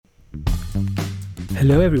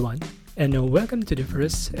Hello, everyone, and welcome to the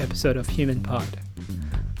first episode of Human Pod.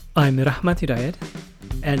 I'm Rahmat Hidayat,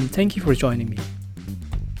 and thank you for joining me.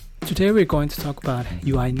 Today, we're going to talk about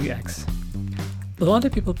UI and UX. A lot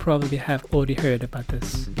of people probably have already heard about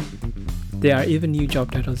this. There are even new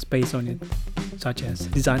job titles based on it, such as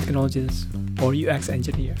design technologist or UX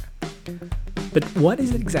engineer. But what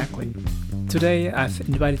is it exactly? Today, I've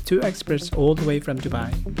invited two experts all the way from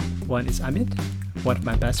Dubai. One is Amit, one of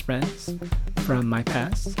my best friends from my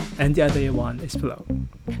past, and the other one is Flo.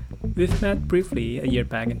 We've met briefly a year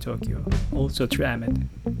back in Tokyo, also through Amit.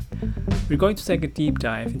 We're going to take a deep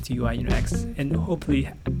dive into UI and UX and hopefully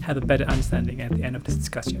have a better understanding at the end of these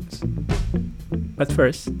discussions. But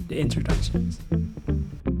first, the introductions.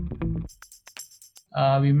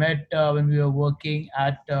 We met when we were working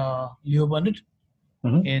at Leo Burnett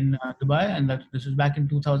in Dubai, and this was back in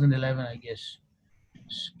 2011, I guess.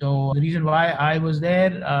 So the reason why I was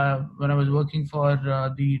there when I was working for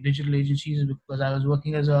the digital agencies is because I was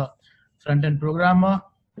working as a front-end programmer.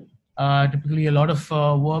 Typically, a lot of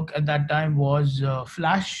work at that time was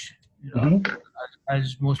Flash,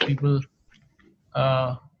 as most people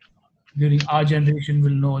during our generation will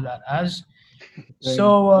know that as.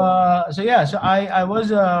 So I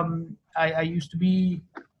used to be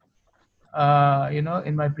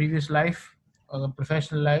in my previous life,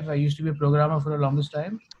 professional life, I used to be a programmer for the longest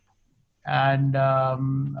time, and I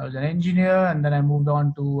was an engineer, and then I moved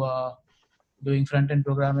on to doing front-end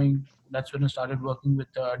programming. That's when I started working with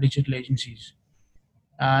digital agencies,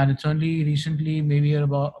 and it's only recently, maybe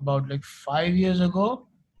about like 5 years ago,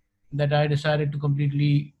 that I decided to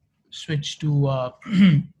completely switch to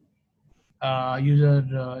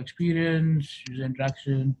user experience, user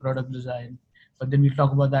interaction, product design. But then we'll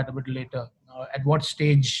talk about that a bit later. At what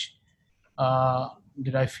stage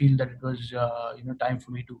did I feel that it was time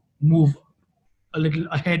for me to move a little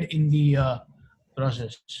ahead in the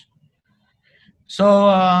process? So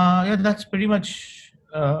that's pretty much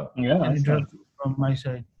an introduction from my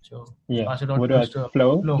side. So pass it on first to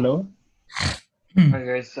Flo. Hi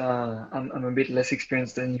guys, I'm a bit less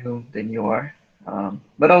experienced than you are,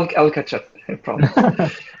 but I'll catch up, I promise.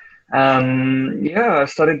 I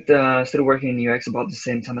started working in UX about the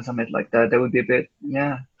same time as I met, like that. That would be a bit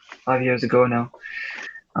 5 years ago now.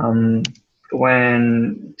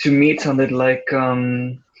 When to me it sounded like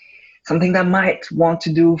something that I might want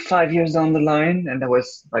to do 5 years down the line, and that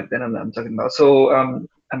was back then. I'm talking about. So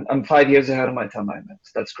I'm 5 years ahead of my timeline.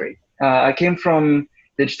 That's great. I came from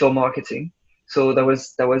digital marketing. So that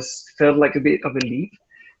was felt like a bit of a leap,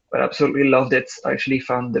 but absolutely loved it. I actually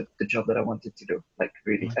found the job that I wanted to do. Like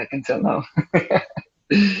really, I can tell now.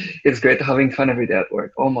 It's great having fun every day at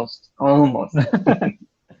work. Almost.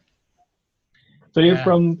 So you're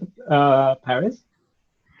from Paris?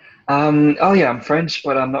 I'm French,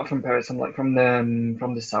 but I'm not from Paris. I'm like from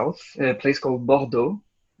the south, a place called Bordeaux.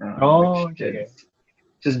 Okay.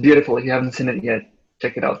 Just beautiful. If you haven't seen it yet,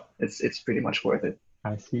 check it out. It's pretty much worth it.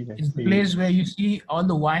 I see. It's the place where you see all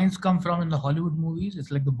the wines come from in the Hollywood movies. It's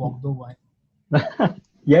like the Bordeaux wine.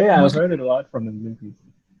 I've heard it a lot from the movies.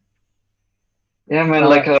 Yeah, man.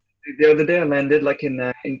 The other day, I landed like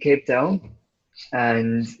in Cape Town,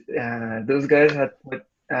 and those guys had put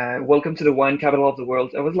 "Welcome to the wine capital of the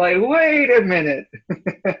world." I was like, wait a minute,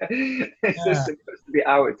 this is supposed to be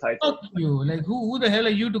our title. Fuck you! Like who the hell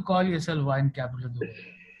are you to call yourself wine capital of the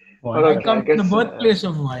world? Well, I come from the birthplace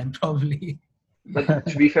of wine, probably. But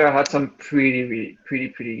to be fair, I had some pretty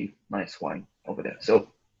nice wine over there. So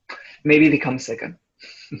maybe they come second.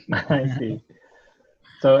 I see.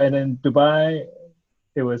 So, and in Dubai,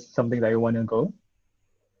 it was something that you want to go?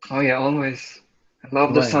 Oh yeah, always. I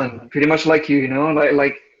love the sun. Pretty much like you,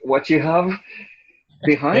 like what you have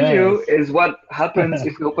behind you is what happens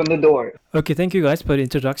if you open the door. Okay, thank you guys for the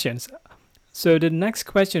introductions. So the next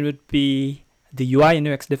question would be the UI and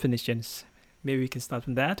UX definitions. Maybe we can start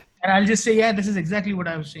from that. And I'll just say, this is exactly what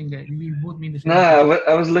I was saying. We both mean the same.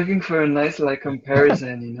 I was looking for a nice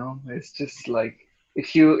comparison. It's just like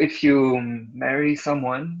if you marry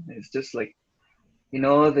someone, it's just like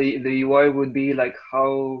the UI would be like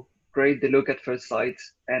how great they look at first sight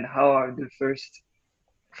and how are the first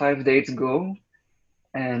 5 dates go,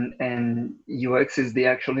 and UX is the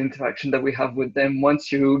actual interaction that we have with them.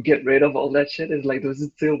 Once you get rid of all that shit, it's like, does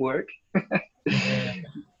it still work?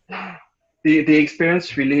 The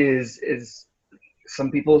experience really is some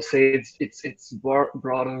people say it's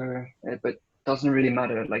broader, but doesn't really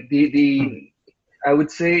matter. Like I would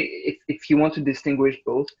say if you want to distinguish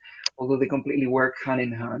both, although they completely work hand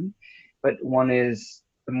in hand, but one is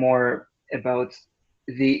more about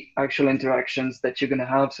the actual interactions that you're going to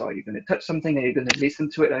have. So are you going to touch something? Are you going to listen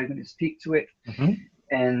to it? Are you going to speak to it?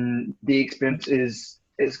 and the experience is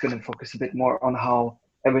going to focus a bit more on how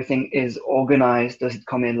everything is organized. Does it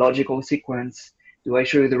come in logical sequence? Do I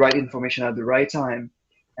show you the right information at the right time?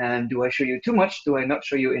 And do I show you too much? Do I not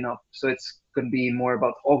show you enough? So it's going to be more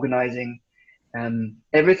about organizing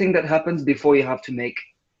everything that happens before you have to make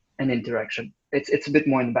an interaction. It's a bit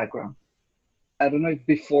more in the background. I don't know if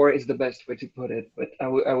before is the best way to put it, but I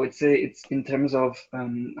would say it's in terms of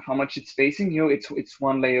how much it's facing you, it's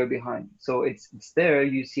one layer behind. So it's there,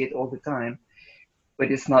 you see it all the time, but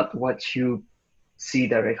it's not what you see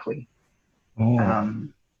directly.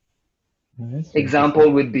 Example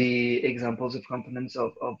would be examples of components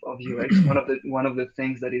of UX. One of the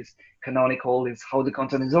things that is canonical is how the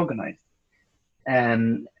content is organized,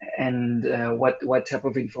 and what type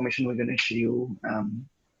of information we're going to show you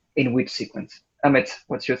in which sequence. Amit,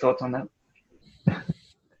 what's your thoughts on that?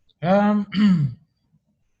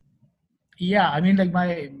 Yeah, I mean, like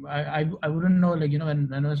I wouldn't know, like, you know,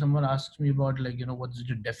 whenever someone asks me about, like, you know, what's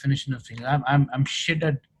the definition of things, I'm shit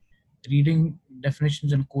at reading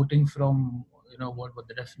definitions and quoting from, you know, what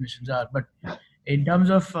the definitions are. But in terms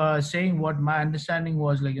of saying what my understanding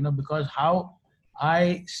was, like, you know, because how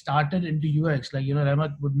I started into UX, like, you know,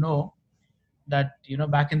 Rahmat would know that, you know,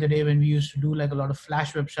 back in the day when we used to do like a lot of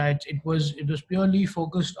Flash websites, it was purely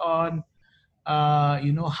focused on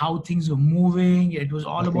you know, how things were moving. It was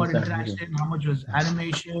all about interaction, how much was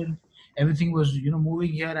animation, everything was, you know,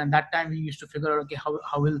 moving here. And that time we used to figure out, okay,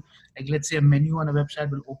 how will, like, let's say a menu on a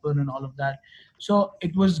website will open and all of that. So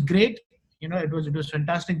it was great, you know, it was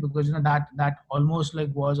fantastic, because, you know, that almost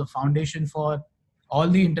like was a foundation for all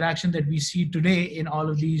the interaction that we see today in all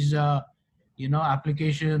of these you know,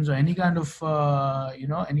 applications or any kind of you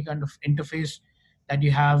know, any kind of interface that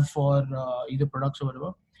you have for either products or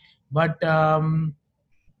whatever. But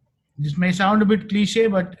this may sound a bit cliche,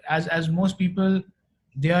 but as most people,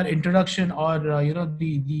 their introduction or you know,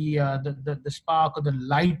 the spark or the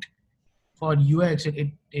light for UX,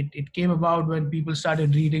 it came about when people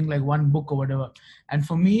started reading like one book or whatever. And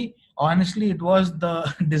for me, honestly, it was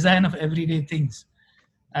the Design of Everyday Things.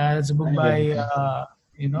 It's a book by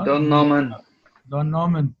you know, Don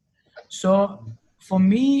Norman. So for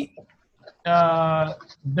me,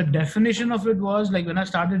 the definition of it was, like, when I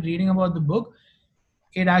started reading about the book,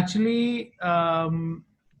 it actually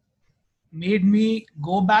made me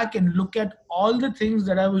go back and look at all the things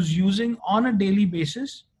that I was using on a daily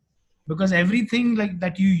basis. Because everything like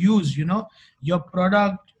that you use, you know, your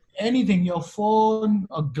product, anything, your phone,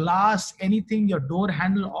 a glass, anything, your door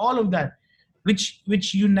handle, all of that,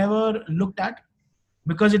 which you never looked at,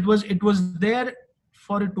 because it was there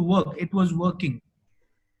for it to work. It was working.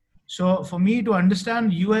 So for me to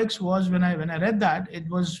understand UX was, when I read that, it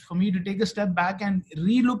was for me to take a step back and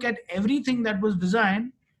relook at everything that was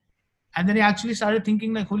designed. And then I actually started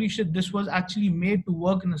thinking, like, holy shit, this was actually made to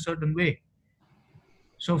work in a certain way.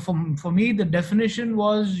 So for me, the definition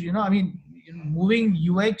was, you know, I mean, moving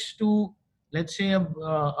UX to, let's say, an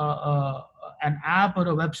app or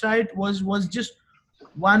a website was just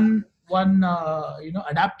one you know,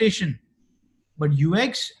 adaptation. But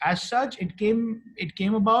UX as such, it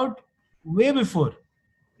came about way before.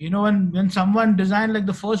 You know, when someone designed like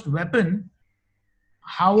the first weapon,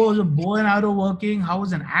 how was a bow and arrow working? How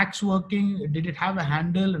was an axe working? Did it have a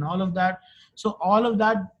handle and all of that? So all of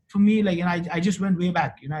that for me, like, you know, I just went way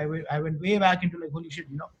back. You know, I went way back into, like, holy shit,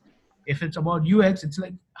 you know, if it's about UX, it's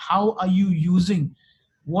like, how are you using?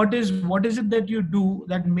 What is it that you do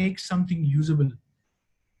that makes something usable?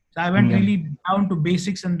 So I went really down to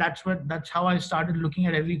basics, and that's how I started looking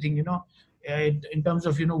at everything, you know, in terms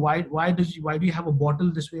of, you know, why do you have a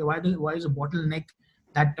bottle this way? Why is a bottleneck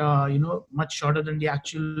that you know, much shorter than the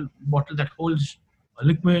actual bottle that holds a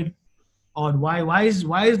liquid? Or why is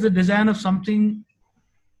the design of something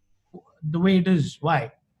the way it is?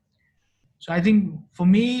 Why? So I think for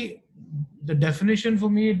me, the definition for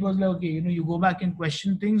me, it was like, okay, you know, you go back and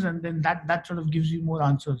question things, and then that sort of gives you more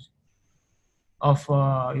answers of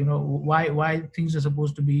you know, why things are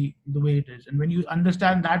supposed to be the way it is. And when you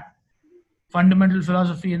understand that fundamental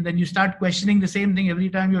philosophy, and then you start questioning the same thing every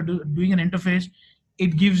time you're doing an interface,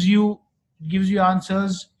 it gives you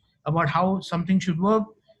answers about how something should work.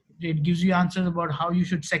 It gives you answers about how you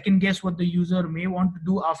should second guess what the user may want to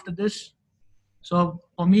do after this. So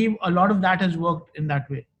for me, a lot of that has worked in that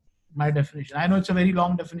way. My definition. I know it's a very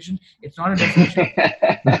long definition. It's not a definition.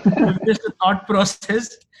 It's just a thought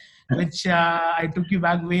process, which I took you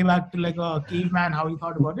way back to like a caveman, how he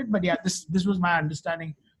thought about it. But yeah, this was my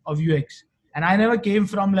understanding of UX. And I never came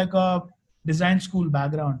from like a design school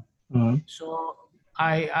background. So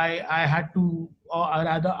I had to, or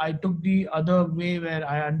rather I took the other way, where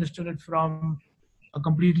I understood it from a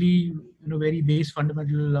completely, very base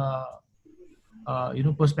fundamental,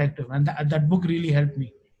 perspective. And that book really helped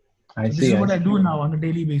me. So this is what I do now on a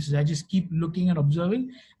daily basis. I just keep looking and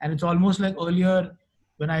observing, and it's almost like earlier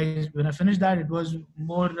when I finished that, it was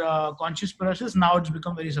more conscious process. Now it's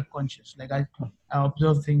become very subconscious. Like I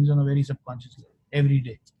observe things on a very subconscious level every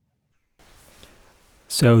day.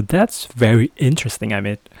 So that's very interesting,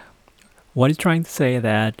 Amit. What you're trying to say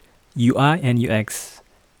that UI and UX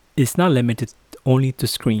is not limited only to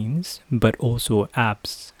screens, but also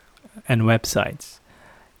apps and websites.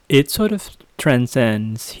 It sort of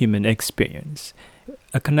transcends human experience,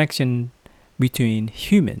 a connection between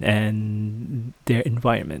human and their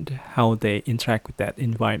environment, how they interact with that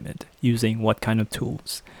environment, using what kind of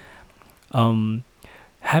tools.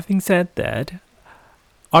 Having said that,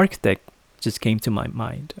 architect just came to my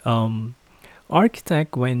mind.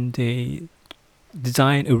 Architect, when they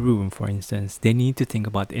design a room, for instance, they need to think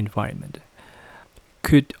about the environment.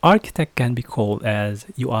 Could architect can be called as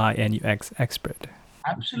UI and UX expert?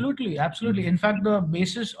 Absolutely. In fact, the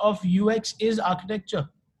basis of UX is architecture.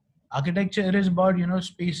 Architecture is about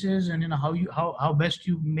spaces and how best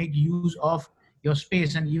you make use of your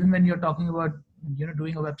space. And even when you're talking about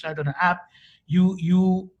doing a website or an app,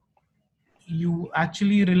 you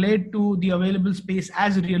actually relate to the available space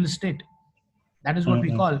as real estate. That is what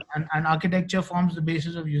we call, and architecture forms the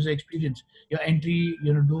basis of user experience. Your entry,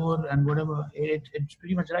 door, and whatever. It's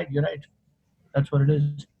pretty much right. You're right. That's what it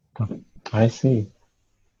is. I see.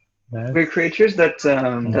 We're creatures that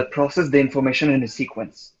process the information in a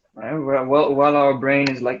sequence. Right? While our brain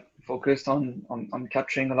is like focused on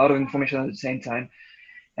capturing a lot of information at the same time,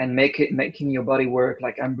 and making your body work.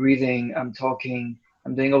 Like I'm breathing, I'm talking,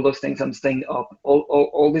 I'm doing all those things. I'm staying up.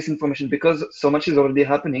 All this information, because so much is already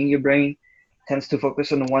happening. Your brain tends to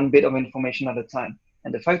focus on one bit of information at a time.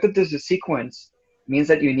 And the fact that there's a sequence means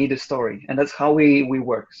that you need a story, and that's how we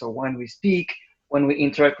work. So when we speak, when we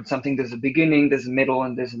interact with something, there's a beginning, there's a middle,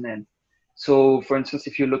 and there's an end. So, for instance,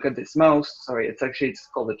 if you look at this mouse, sorry, it's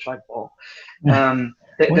called a trackball.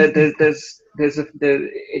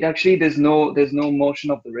 There's no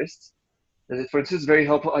motion of the wrists. For instance, it's very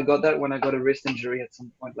helpful. I got that when I got a wrist injury at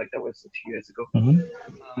some point, like that was a few years ago.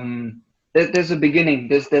 There's a beginning.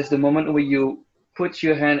 There's the moment where you put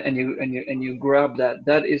your hand and you grab that.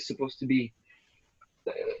 That is supposed to be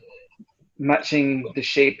matching the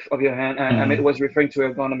shape of your hand. Amit was referring to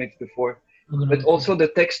ergonomics before, but also the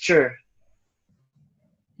texture.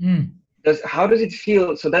 How does it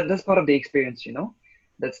feel? So that's part of the experience,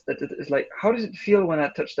 It's like, how does it feel when I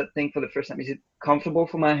touch that thing for the first time? Is it comfortable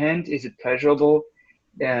for my hand? Is it pleasurable?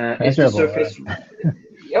 Is the surface?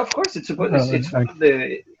 Yeah, of course, it's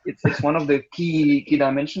one of the key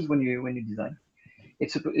dimensions when you design.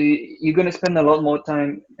 You're going to spend a lot more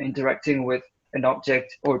time interacting with an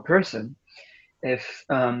object or a person if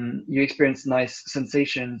you experience nice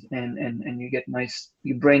sensations and you get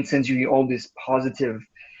your brain sends you all these positive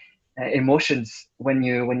emotions when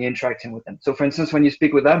you're interacting with them. So for instance, when you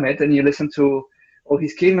speak with Amit and you listen to all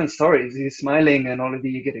his Cayman stories, he's smiling and already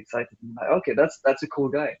you get excited. And like, okay, that's a cool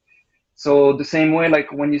guy. So the same way,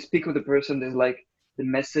 like when you speak with a person, there's like the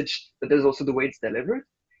message, but there's also the way it's delivered.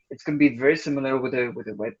 It's going to be very similar with a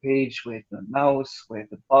web page, with a mouse, with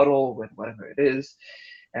a bottle, with whatever it is.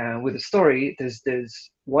 With a story,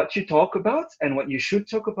 there's what you talk about and what you should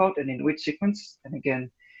talk about and in which sequence. And again,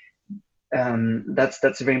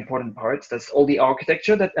 that's a very important part. That's all the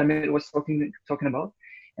architecture that Amit was talking about.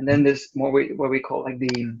 And then there's more what we call like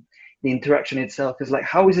the interaction itself. Is like,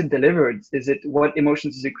 how is it delivered? What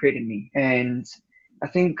emotions is it creating me? And I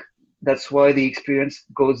think that's why the experience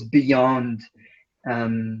goes beyond.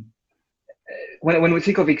 When we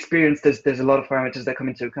think of experience, there's a lot of parameters that come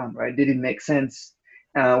into account, right? Did it make sense?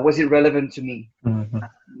 Was it relevant to me?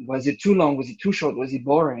 Was it too long? Was it too short? Was it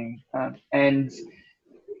boring? And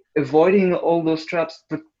avoiding all those traps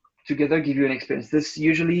put together give you an experience. This is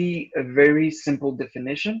usually a very simple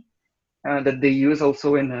definition that they use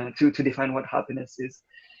also to define what happiness is.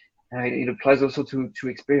 It applies also to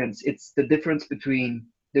experience. It's the difference between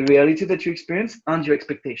the reality that you experience and your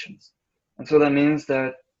expectations. And so that means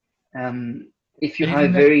that if you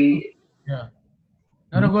have very... Yeah.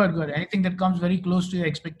 No, go ahead. Anything that comes very close to your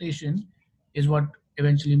expectation is what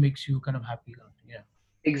eventually makes you kind of happy. Yeah.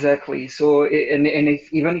 Exactly. So,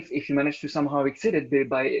 if you manage to somehow exceed it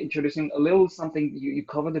by introducing a little something, you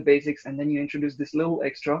cover the basics, and then you introduce this little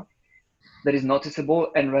extra that is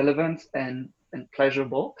noticeable and relevant and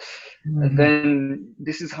pleasurable, then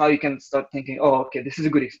this is how you can start thinking, oh, okay, this is a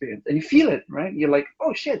good experience. And you feel it, right? You're like,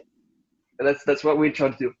 oh, shit. That's what we try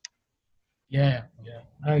to do. Yeah,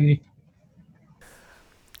 I agree.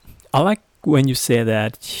 I like when you say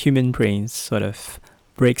that human brains sort of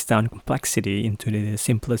breaks down complexity into the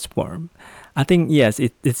simplest form, I think, yes,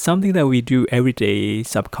 it's something that we do every day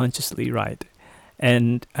subconsciously, right?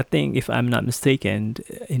 And I think, if I'm not mistaken,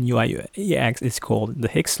 in UI UX, it's called the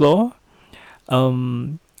Higgs law.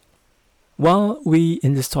 Um, while we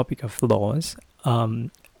in this topic of laws,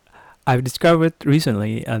 I've discovered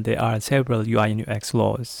recently there are several UI and UX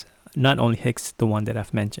laws, not only Higgs, the one that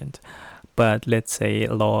I've mentioned, but let's say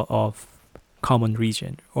a law of common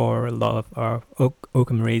region or a law of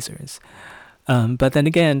Occam razors. But then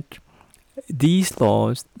again, these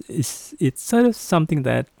laws it's sort of something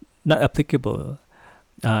that not applicable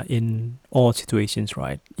in all situations,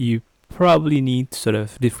 right? You probably need to sort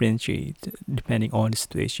of differentiate depending on the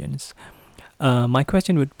situations. My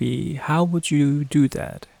question would be, how would you do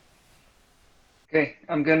that? Okay,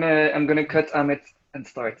 I'm gonna cut Amit and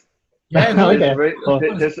start. Yeah,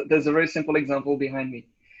 There's a very simple example behind me.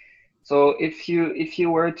 So if you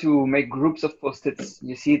were to make groups of post-its,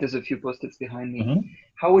 you see there's a few post-its behind me. Mm-hmm.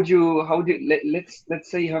 How would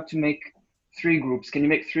let's say you have to make 3 groups. Can you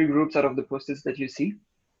make 3 groups out of the post-its that you see?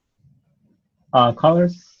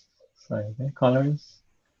 Colors. Sorry, okay. Colors.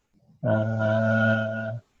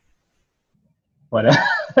 What else?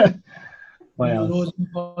 What the else? rows and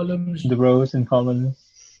columns. The rows and columns.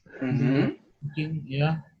 Mm-hmm.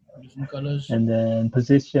 Yeah, different colors. And then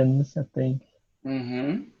positions, I think.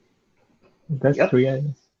 Mm-hmm. That's Yep. 3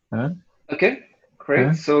 items. Huh? Okay, great.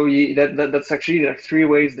 Huh? So that's actually like 3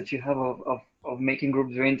 ways that you have of making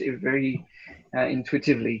groups very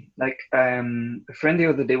intuitively. Like a friend the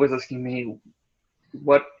other day was asking me,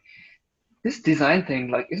 what this design thing,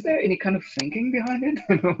 like, is there any kind of thinking behind it?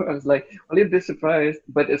 I was like, well, you'd be surprised,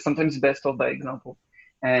 but it's sometimes best told by example.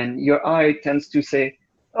 And your eye tends to say,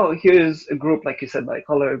 oh, here's a group, like you said, by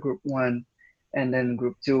color, group 1, and then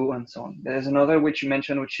group 2, and so on. There's another which you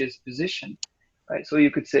mentioned, which is position, right? So you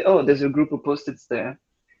could say, oh, there's a group of post-its there,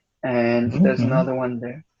 and there's another one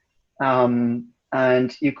there.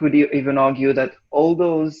 And you could even argue that all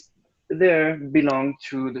those there belong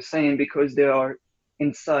to the same because they are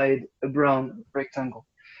inside a brown rectangle.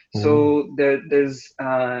 So there's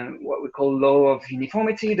what we call law of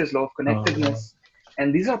uniformity, there's law of connectedness,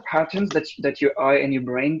 and these are patterns that your eye and your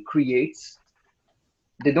brain creates.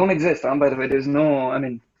 They don't exist, by the way. There's no, I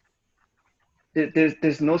mean,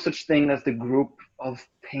 there's no such thing as the group of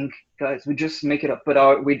pink guys. We just make it up,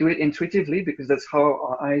 but we do it intuitively because that's how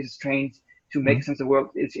our eye is trained to make sense of the world.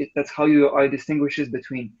 That's how your eye distinguishes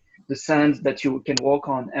between the sand that you can walk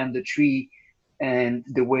on and the tree and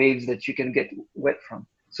the waves that you can get wet from.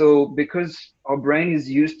 So because our brain is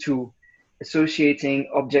used to associating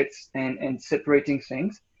objects and separating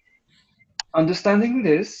things, understanding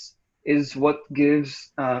this is what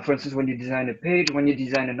gives, for instance, when you design a page, when you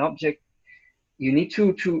design an object, you need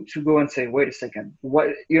to go and say, wait a second, what,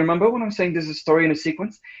 you remember when I'm saying there's a story in a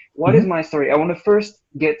sequence? What is my story? I want to first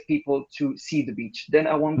get people to see the beach. Then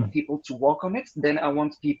I want people to walk on it. Then I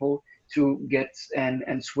want people to get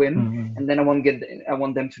and swim. And then I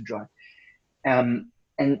want them to drive.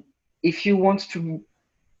 And if you want to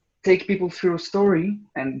take people through a story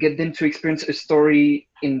and get them to experience a story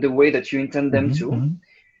in the way that you intend them to,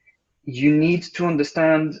 you need to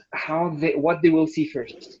understand what they will see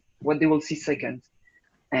first, what they will see second.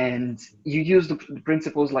 And you use the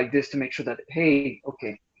principles like this to make sure that, hey,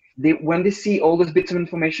 okay, when they see all those bits of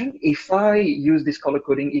information, if I use this color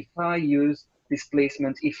coding, if I use this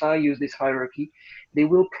placement, if I use this hierarchy, they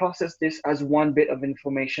will process this as one bit of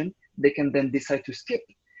information they can then decide to skip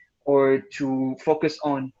or to focus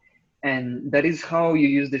on. And that is how you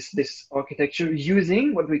use this architecture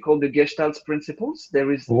using what we call the Gestalt principles. That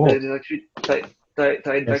is actually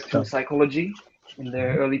tied back to psychology in the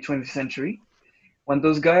early 20th century. When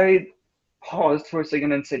those guys paused for a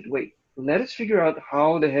second and said, wait, let us figure out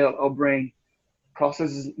how the hell our brain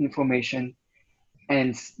processes information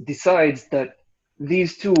and decides that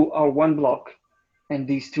these two are one block and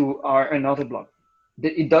these two are another block.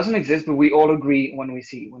 It doesn't exist, but we all agree when we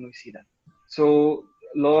see that. So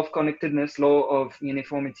law of connectedness, law of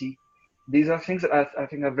uniformity, these are things that I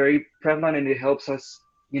think are very prevalent, and it helps us,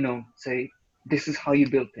 say, this is how you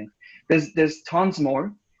build things. There's tons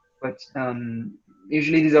more, but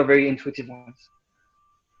usually these are very intuitive ones.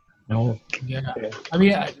 No. Yeah. I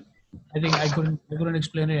mean, I think I couldn't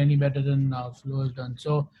explain it any better than Flo has done.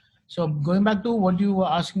 So going back to what you were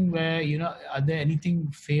asking, where, are there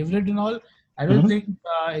anything favorite and all? I don't think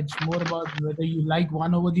it's more about whether you like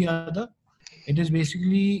one over the other. It is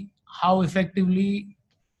basically how effectively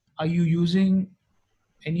are you using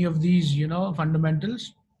any of these,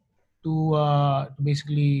 fundamentals to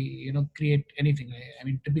basically, create anything. I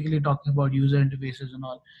mean, typically talking about user interfaces and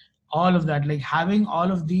all. all of that, like having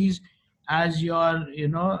all of these as your,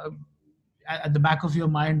 at the back of your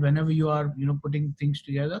mind whenever you are, putting things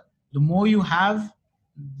together. The more you have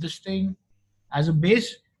this thing as a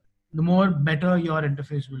base, the more better your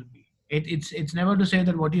interface will be. It's never to say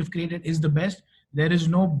that what you've created is the best. There is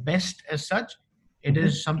no best as such. It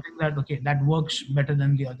is something that, okay, that works better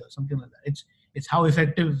than the other, something like that. It's how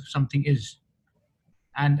effective something is,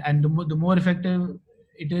 and the more effective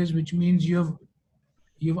it is, which means you've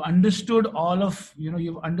understood all of,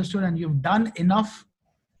 you've understood and you've done enough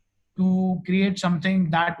to create something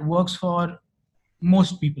that works for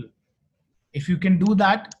most people. If you can do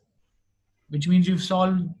that, which means you've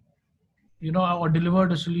solved, or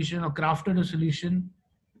delivered a solution or crafted a solution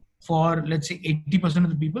for, let's say, 80% of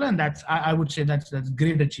the people, and that's, I would say that's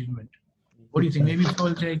great achievement. What do you think? Maybe people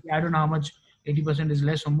will say, I don't know how much 80% is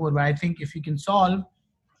less or more, but I think if you can solve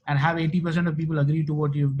and have 80% of people agree to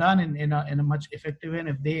what you've done in a much effective way, and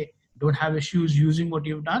if they don't have issues using what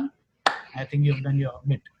you've done, I think you've done your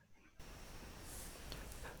bit.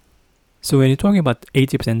 So when you're talking about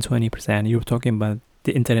 80%, 20%, you're talking about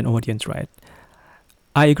the internet audience, right?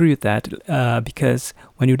 I agree with that because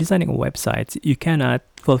when you're designing a website, you cannot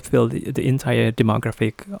fulfill the entire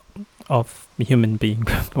demographic of a human being,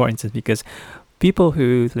 for instance, because people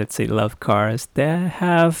who, let's say, love cars, they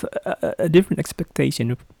have a different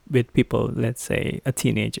expectation with people, let's say,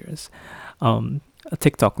 teenagers. A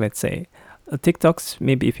TikTok, let's say. TikToks,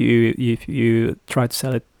 maybe if you try to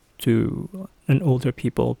sell it to an older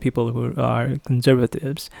people who are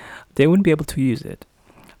conservatives, they wouldn't be able to use it.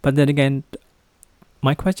 But then again,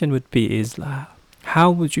 my question would be is, how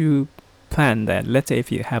would you plan that? Let's say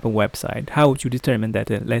if you have a website, how would you determine that,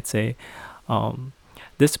 let's say,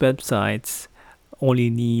 this website only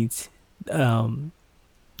needs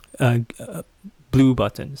blue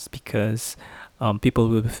buttons because people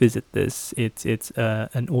will visit this. It's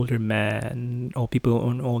an older man, or people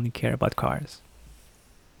who only care about cars.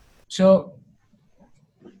 So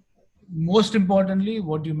most importantly,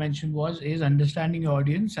 what you mentioned is understanding your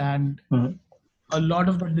audience, and a lot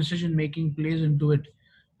of the decision making plays into it.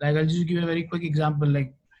 Like, I'll just give you a very quick example.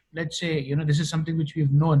 Like, let's say, this is something which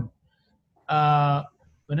we've known.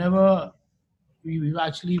 Whenever we were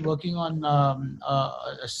actually working on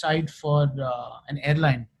a site for an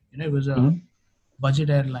airline, it was a budget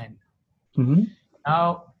airline.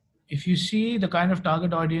 Now, if you see the kind of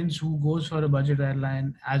target audience who goes for a budget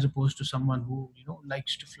airline as opposed to someone who,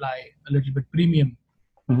 likes to fly a little bit premium,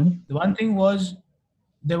 the one thing was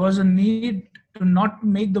there was a need to not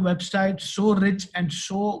make the website so rich and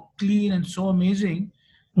so clean and so amazing,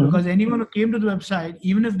 because anyone who came to the website,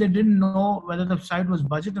 even if they didn't know whether the site was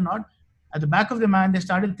budget or not, at the back of their mind, they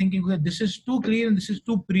started thinking, okay, this is too clean and this is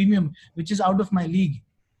too premium, which is out of my league.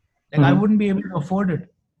 Like, I wouldn't be able to afford it.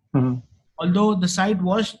 Although the site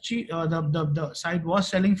was cheap, the site was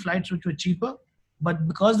selling flights which were cheaper, but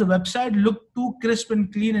because the website looked too crisp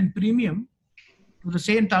and clean and premium to the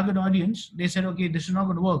same target audience, they said, okay, this is not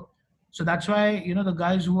going to work. So that's why, the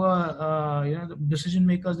guys who are, the decision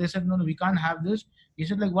makers, they said, no, we can't have this. He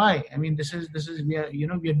said, like, why? I mean, this is we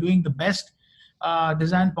are doing the best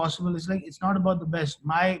design possible. It's like, it's not about the best.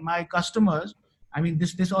 My customers, I mean,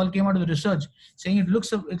 this all came out of the research saying it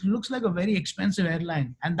looks like a very expensive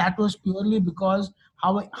airline, and that was purely because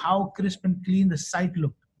how crisp and clean the site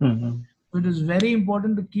looked. So it is very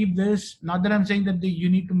important to keep this. Not that I'm saying that you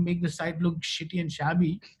need to make the site look shitty and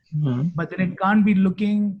shabby, but then it can't be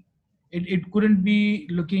looking. It couldn't be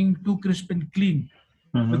looking too crisp and clean,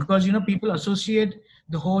 because people associate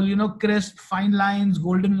the whole crisp, fine lines,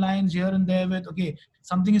 golden lines here and there with, okay,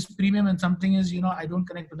 something is premium and something is I don't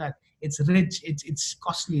connect to that. It's rich, it's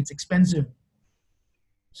costly, it's expensive.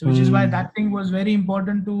 So which is why that thing was very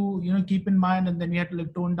important to keep in mind, and then we had to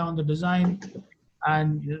like tone down the design,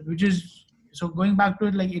 and which is, so going back to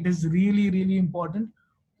it, like, it is really, really important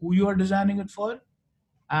who you are designing it for,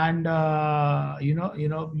 and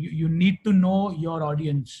you need to know your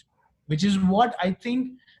audience, which is what I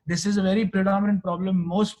think this is a very predominant problem.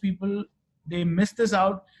 Most people, they miss this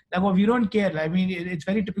out. Like, oh, we don't care. I mean, it's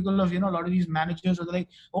very typical of a lot of these managers are like,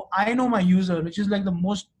 oh, I know my user, which is like the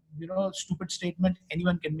most stupid statement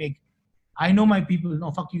anyone can make. I know my people.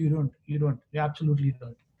 No, fuck you. You don't. You absolutely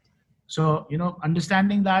don't. So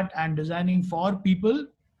understanding that and designing for people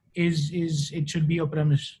is it should be your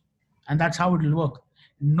premise, and that's how it will work.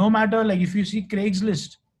 No matter, like, if you see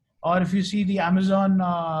Craigslist or if you see the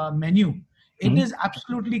Amazon menu, it is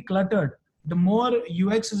absolutely cluttered. The more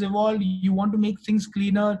UX is evolved, you want to make things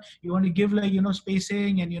cleaner. You want to give like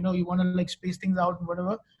spacing, and you want to like space things out and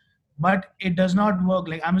whatever. But it does not work.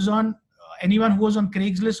 Like Amazon, anyone who goes on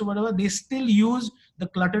Craigslist or whatever, they still use the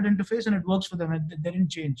cluttered interface, and it works for them. They didn't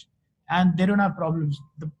change. and they don't have problems.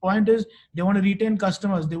 The point is they want to retain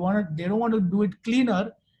customers. They don't want to do it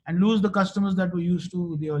cleaner and lose the customers that were used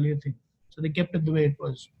to the earlier thing. So they kept it the way it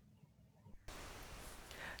was.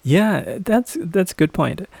 Yeah, that's a good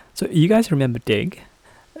point. So you guys remember Dig?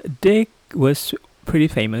 Dig was pretty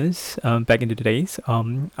famous back in the days.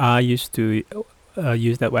 I used to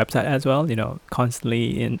use that website as well,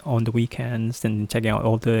 constantly on the weekends and checking out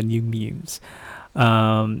all the new memes.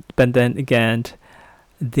 But then again,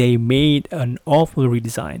 they made an awful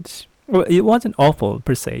redesign. Well, it wasn't awful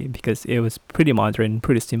per se because it was pretty modern,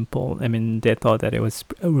 pretty simple. I mean, they thought that it was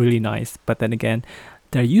really nice, but then again,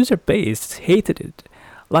 their user base hated it.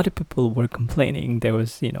 A lot of people were complaining. There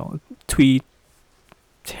was, tweet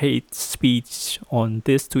hate speech on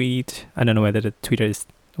this tweet. I don't know whether the Twitter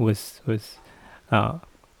was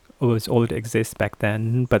already exist back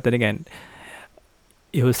then, but then again,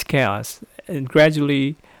 it was chaos, and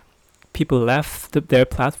gradually people left their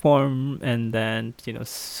platform, and then a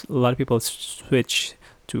lot of people switch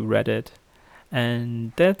to Reddit,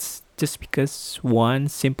 and that's just because one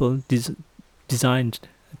simple design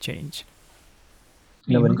change.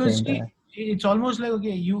 Because it's almost like,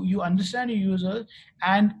 okay, you understand your users,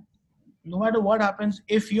 and no matter what happens,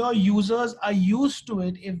 if your users are used to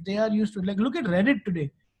it, if they are used to it, like look at Reddit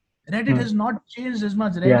today. Reddit has not changed as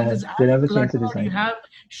much. Reddit is they never cluttered. changed the design. You have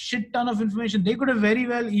shit ton of information. They could have very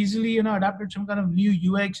well easily, adapted some kind of new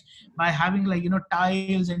UX by having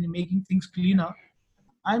tiles and making things cleaner.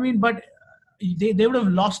 I mean, but they would have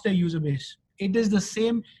lost their user base. It is the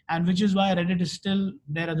same, and which is why Reddit is still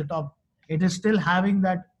there at the top. It is still having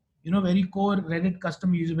that, very core Reddit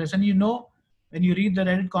custom user base. And when you read the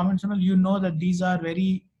Reddit comments and all, that these are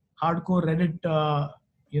very hardcore Reddit,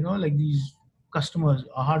 like these customers,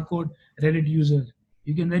 a hardcore Reddit users.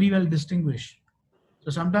 You can very well distinguish. So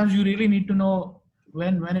sometimes you really need to know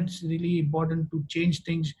when it's really important to change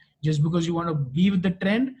things just because you want to be with the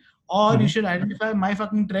trend, or you should identify my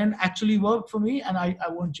fucking trend actually worked for me and I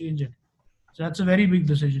won't change it. So that's a very big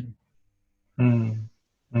decision.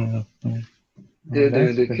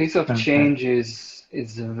 The case of change is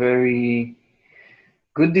very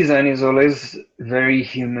good. Design is always very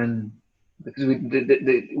human, because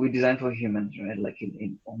we design for humans, right? Like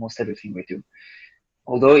in almost everything we do.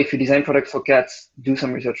 Although if you design products for cats, do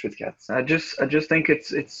some research with cats. I just think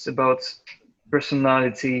it's about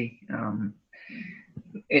personality.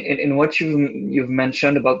 In what you've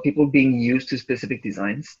mentioned about people being used to specific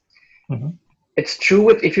designs, it's true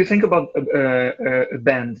if you think about a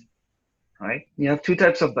band, right? You have two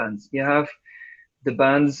types of bands. You have the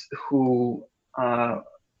bands who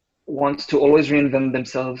want to always reinvent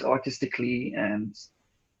themselves artistically and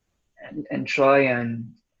try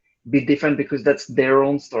and be different because that's their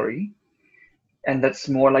own story, and that's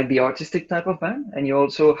more like the artistic type of band. And you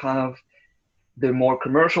also have the more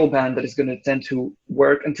commercial band that is going to tend to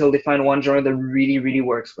work until they find one genre that really, really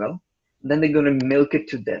works well. Then they're going to milk it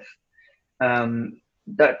to death.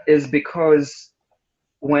 That is because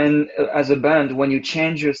as a band, when you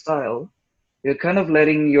change your style, you're kind of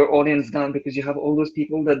letting your audience down, because you have all those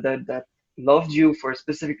people that loved you for a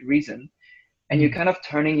specific reason, and you're kind of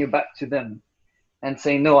turning your back to them and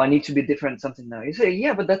saying, no, I need to be different, something now. You say,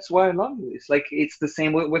 yeah, but that's why I love you. It's like, it's the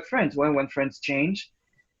same with friends. When friends change,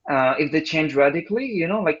 if they change radically,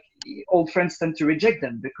 like old friends tend to reject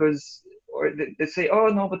them or they say, oh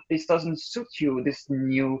no, but this doesn't suit you, this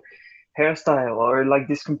new hairstyle, or like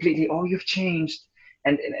this completely, oh, you've changed.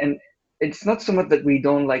 And it's not so much that we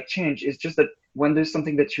don't like change. It's just that when there's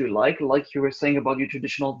something that you like you were saying about your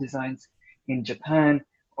traditional designs in Japan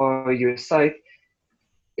or your site,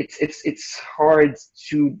 it's hard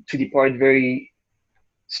to depart very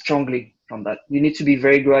strongly from that. You need to be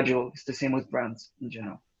very gradual. It's the same with brands in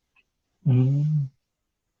general.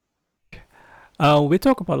 We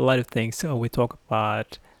talk about a lot of things. We talk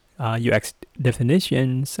about UX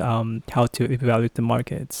definitions, how to evaluate the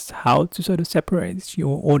markets, how to sort of separate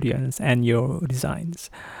your audience and your designs.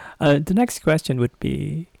 The next question would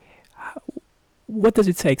be, what does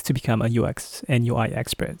it take to become a UX and UI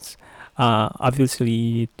expert?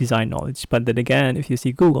 Obviously, design knowledge, but then again, if you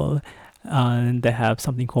see Google, they have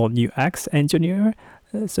something called UX engineer.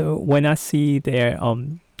 So when I see their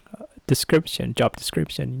job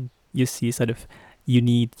description, you see sort of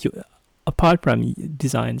apart from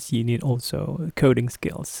designs, you need also coding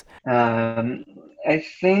skills. I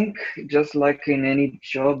think just like in any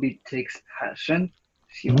job, it takes passion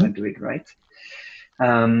if you want to do it right.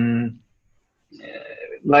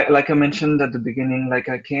 Like I mentioned at the beginning, like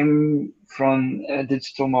I came from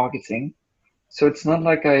digital marketing, so it's not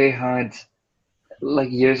like I had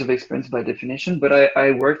like years of experience by definition, but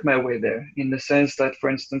I worked my way there, in the sense that, for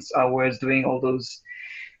instance, I was doing all those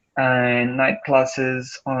and night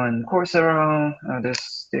classes on Coursera.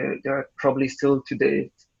 There are probably still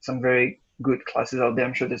today some very good classes out there.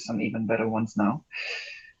 I'm sure there's some even better ones now.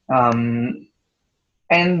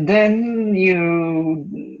 And then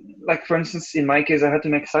like for instance, in my case, I had to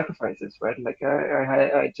make sacrifices, right? Like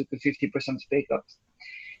I took a 50% pay cut,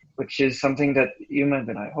 which is something that you might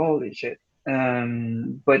be like, holy shit.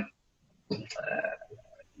 But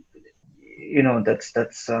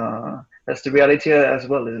that's the reality as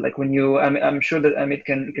well. Is like when I'm sure that Amit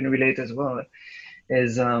can relate as well.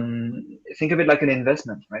 Is think of it like an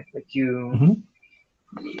investment, right? Like you're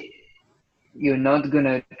not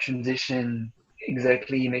gonna transition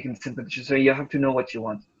exactly making simple decisions. So you have to know what you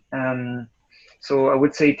want. So I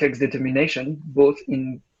would say it takes determination, both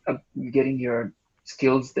in getting your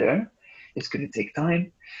skills there. It's going to take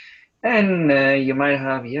time, and you might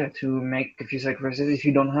have to make a few sacrifices. If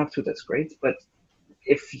you don't have to, that's great. But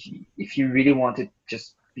if you really want it,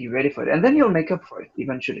 just be ready for it, and then you'll make up for it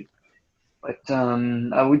eventually. But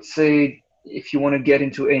I would say if you want to get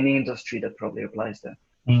into any industry, that probably applies there.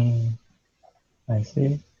 I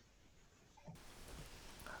see.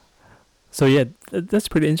 So yeah, that's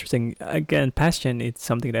pretty interesting. Again, passion is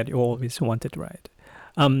something that you always wanted, right?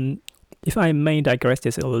 If I may digress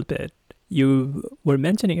this a little bit, you were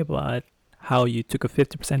mentioning about how you took a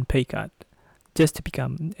 50% pay cut just to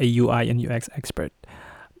become a UI and UX expert.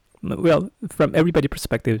 Well, from everybody's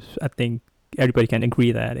perspective, I think everybody can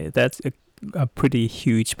agree that that's a pretty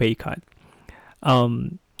huge pay cut.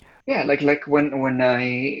 Yeah, like when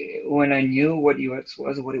I knew what UX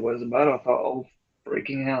was, what it was about, I thought, oh,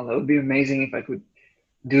 freaking hell, that would be amazing if I could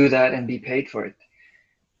do that and be paid for it.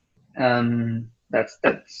 That's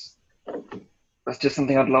just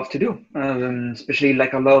something I'd love to do. Especially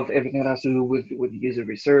like I love everything that has to do with user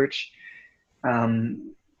research. We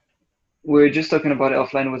were just talking about it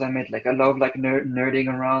offline with Amit. Like I love like nerding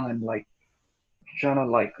around and like trying to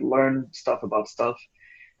like learn stuff about stuff.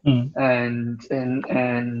 And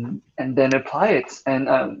then apply it, and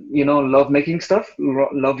love making stuff,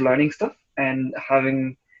 love learning stuff, and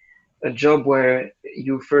having a job where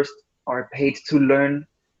you first are paid to learn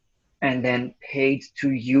and then paid to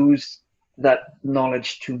use that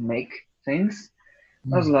knowledge to make things.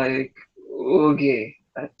 I was like, okay,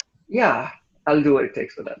 I'll do what it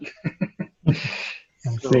takes for that.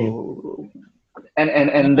 So,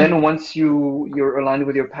 and then once you're aligned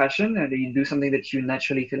with your passion and you do something that you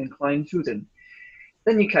naturally feel inclined to, then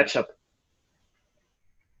you catch up.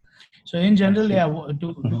 So in general,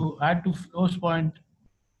 to add to Flo's point,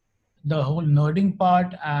 the whole nerding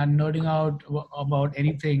part and nerding out about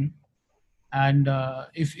anything, and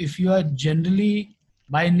if you are generally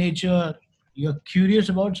by nature you're curious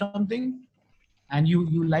about something, and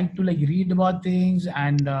you like to like read about things,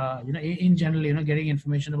 and in general getting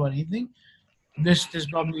information about anything, this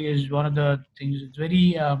probably is one of the things. It's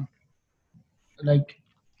very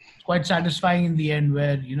quite satisfying in the end,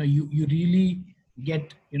 where you really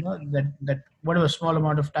get that whatever small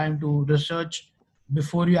amount of time to research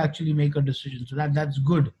before you actually make a decision. So that's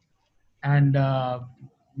good. And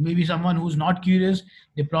maybe someone who's not curious,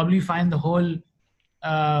 they probably find the whole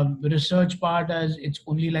research part as it's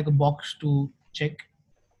only like a box to check.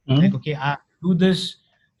 Like, okay, I do this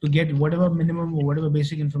to get whatever minimum or whatever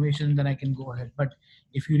basic information, then I can go ahead. But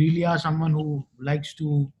if you really are someone who likes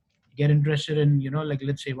to get interested in, like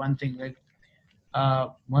let's say one thing, like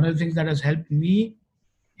one of the things that has helped me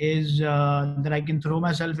is that I can throw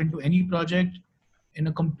myself into any project in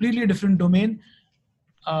a completely different domain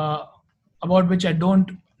about which I don't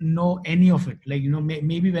know any of it, like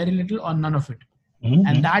maybe very little or none of it.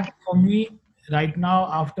 And that for me right now,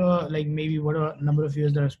 after like maybe whatever number of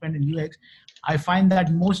years that I've spent in UX, I find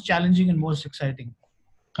that most challenging and most exciting.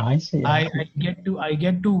 I see. I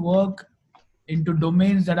get to work into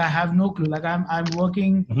domains that I have no clue. Like I'm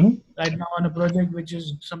working right now on a project which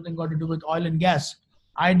is something got to do with oil and gas.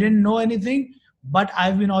 I didn't know anything, but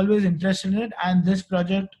I've been always interested in it. And this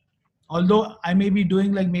project, although I may be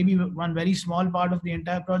doing like maybe one very small part of the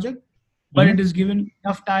entire project, but it is given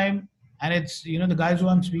enough time, and it's the guys who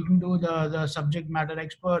I'm speaking to, the subject matter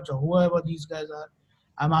experts or whoever these guys are,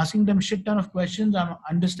 I'm asking them shit ton of questions. I'm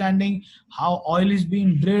understanding how oil is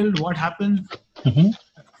being drilled, what happens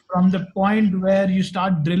from the point where you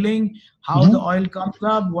start drilling, how the oil comes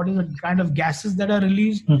up, what is the kind of gases that are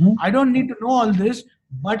released. I don't need to know all this,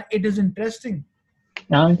 but it is interesting.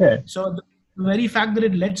 Okay. So the very fact that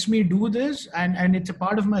it lets me do this and it's a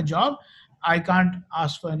part of my job, I can't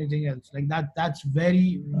ask for anything else. Like that's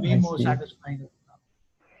way more satisfying.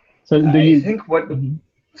 So do you think what?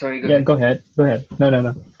 Sorry. Go ahead.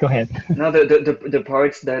 No. Go ahead. No, the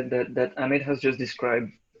parts that Amit has just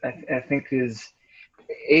described, I think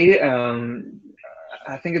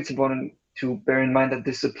I think it's important to bear in mind that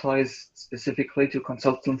this applies specifically to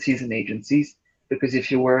consultancies and agencies, because if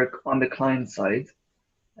you work on the client side,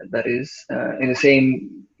 that is in the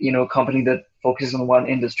same company that focuses on one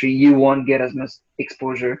industry, you won't get as much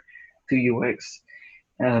exposure to UX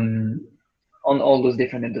on all those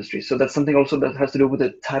different industries. So that's something also that has to do with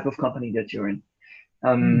the type of company that you're in.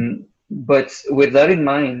 But with that in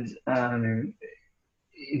mind,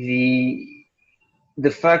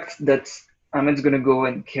 the fact that Ahmed's going to go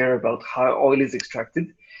and care about how oil is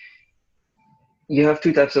extracted, you have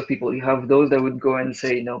two types of people. You have those that would go and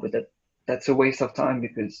say, no, but that's a waste of time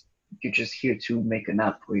because you're just here to make an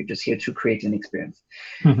app, or you're just here to create an experience.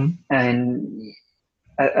 And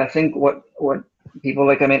I think what people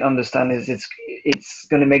like Ahmed understand is it's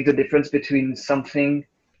going to make the difference between something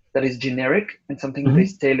that is generic and something that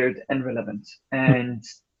is tailored and relevant. And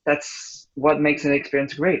that's what makes an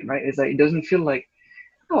experience great, right? Is that it doesn't feel like,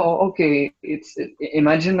 oh, okay,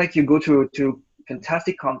 imagine like you go to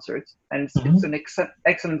fantastic concert and it's an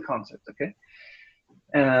excellent concert, okay?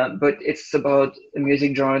 But it's about a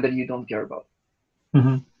music genre that you don't care about.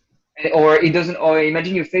 Or it doesn't, or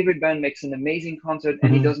imagine your favorite band makes an amazing concert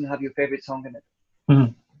and it doesn't have your favorite song in it.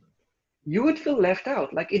 You would feel left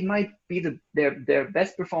out. Like it might be their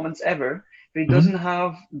best performance ever, but it doesn't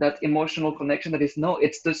have that emotional connection that is, no,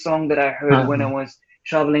 it's the song that I heard when I was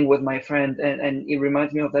traveling with my friend, and it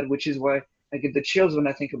reminds me of that, which is why I get the chills when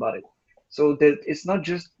I think about it. So it's not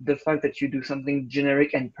just the fact that you do something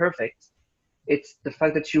generic and perfect, it's the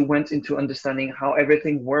fact that you went into understanding how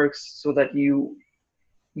everything works so that you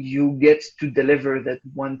get to deliver that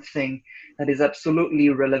one thing that is absolutely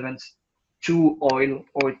relevant to oil,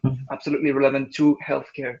 or absolutely relevant to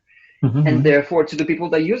healthcare, and therefore to the people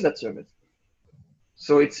that use that service.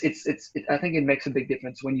 So I think it makes a big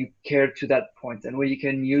difference when you care to that point, and when you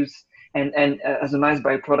can use and as a nice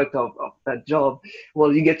byproduct of that job,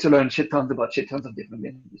 well, you get to learn shit tons of different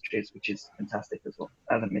industries, which is fantastic as well,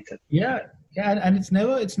 as Amit said. Yeah, and it's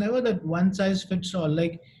never that one size fits all.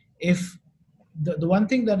 Like if the one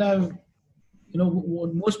thing that I've,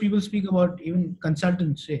 most people speak about, even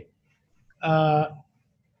consultants say,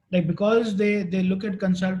 like because they look at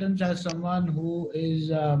consultants as someone who is,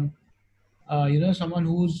 someone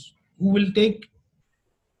who will take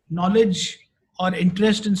knowledge or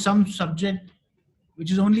interest in some subject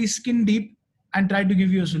which is only skin deep and try to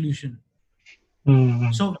give you a solution.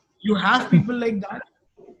 So you have people like that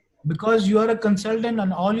because you are a consultant,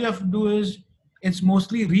 and all you have to do is, it's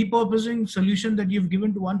mostly repurposing solution that you've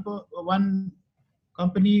given to one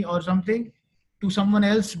company or something to someone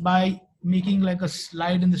else by making like a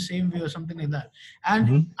slide in the same way or something like that.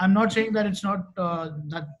 And I'm not saying that it's not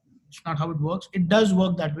that's not how it works. It does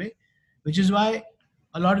work that way, which is why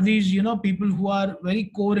a lot of these people who are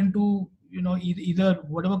very core into either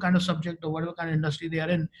whatever kind of subject or whatever kind of industry they are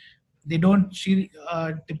in, they don't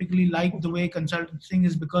typically like the way consulting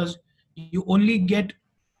is, because you only get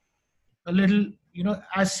a little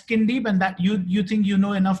as skin deep, and that you think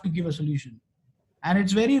enough to give a solution. And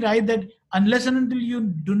it's very right that unless and until you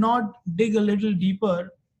do not dig a little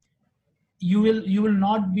deeper, you will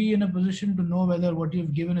not be in a position to know whether what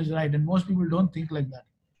you've given is right. And most people don't think like that.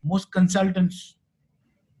 Most consultants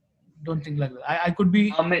don't think like that. I could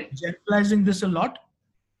be generalizing this a lot,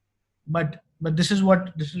 but this is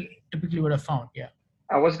typically what I found. Yeah.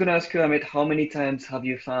 I was going to ask you, Amit, how many times have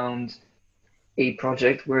you found a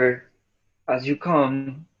project where, as you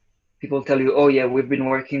come, people tell you, oh yeah, we've been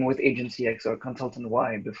working with agency X or consultant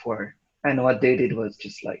Y before, and what they did was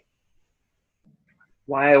just like,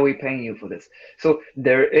 why are we paying you for this? So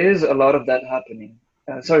there is a lot of that happening.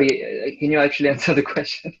 Sorry, can you actually answer the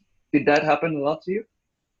question? Did that happen a lot to you?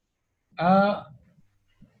 I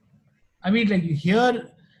mean, like here,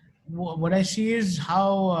 what I see is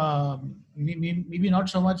how maybe not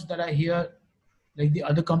so much that I hear like the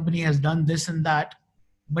other company has done this and that,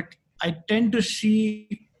 but I tend to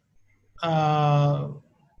see, in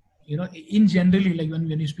generally, like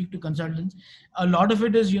when you speak to consultants, a lot of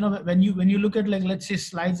it is, when you look at, like, let's say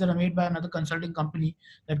slides that are made by another consulting company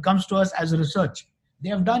that comes to us as research. They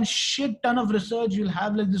have done shit ton of research. You'll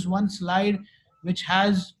have like this one slide which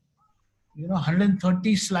has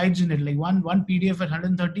 130 slides in it, like one PDF at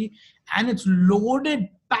 130, and it's loaded,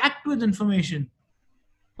 packed with information.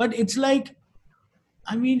 But it's like,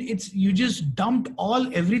 I mean, you just dumped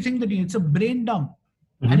everything that it's a brain dump,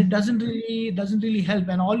 and it doesn't really help.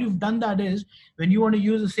 And all you've done that is, when you want to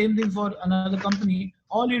use the same thing for another company,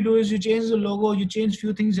 all you do is you change the logo, you change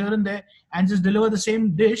few things here and there, and just deliver the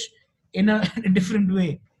same dish in a different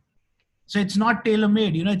way. So it's not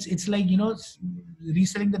tailor-made, it's like,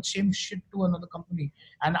 reselling that same shit to another company.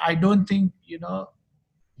 And I don't think,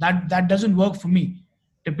 that doesn't work for me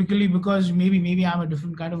typically, because maybe I'm a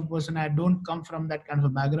different kind of a person. I don't come from that kind of a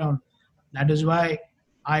background. That is why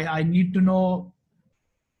I need to know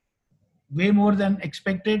way more than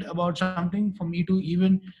expected about something for me to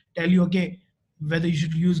even tell you, okay, whether you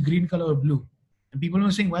should use green color or blue. And people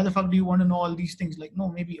are saying, why the fuck do you want to know all these things? Like, no,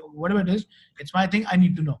 maybe whatever it is, it's my thing. I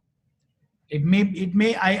need to know.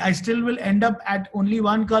 I still will end up at only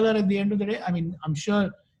one color at the end of the day. I mean, I'm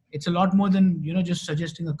sure it's a lot more than, just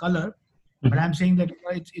suggesting a color. But I'm saying that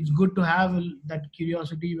it's good to have that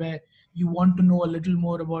curiosity where you want to know a little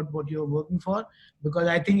more about what you're working for, because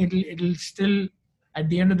I think it'll still, at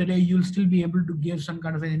the end of the day, you'll still be able to give some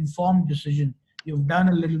kind of an informed decision. You've done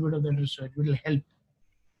a little bit of that research, which will help.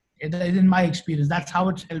 In my experience, that's how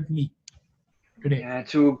it's helped me today. Yeah,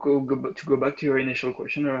 to go back to your initial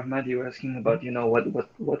question, Rahmat, you were asking about,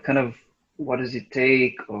 what does it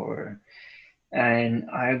take, and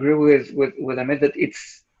I agree with Ahmed that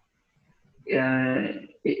it's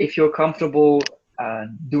if you're comfortable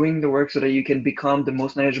doing the work so that you can become the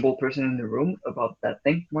most knowledgeable person in the room about that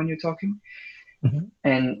thing when you're talking,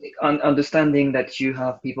 and understanding that you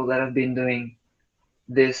have people that have been doing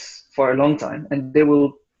this for a long time and they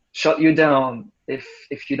will shut you down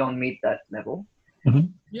if you don't meet that level.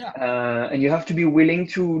 And you have to be willing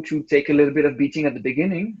to take a little bit of beating at the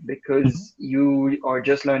beginning, because you are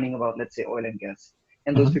just learning about, let's say, oil and gas,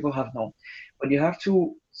 and those people have no. But you have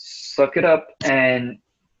to suck it up and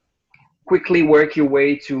quickly work your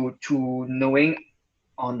way to knowing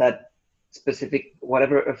on that specific,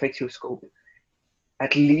 whatever affects your scope,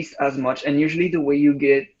 at least as much. And usually the way you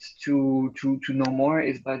get to know more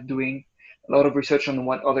is by doing a lot of research on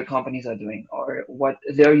what other companies are doing or what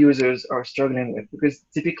their users are struggling with, because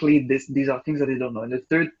typically these are things that they don't know. And the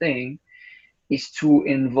third thing is to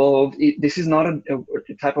involve, this is not a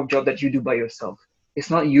type of job that you do by yourself. It's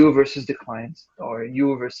not you versus the clients or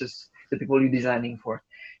you versus the people you're designing for.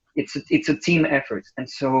 It's a team effort. And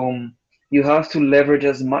so you have to leverage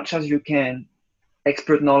as much as you can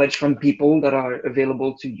expert knowledge from people that are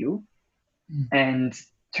available to you, and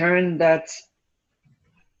turn that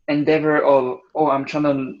endeavor of, I'm trying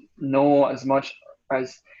to know as much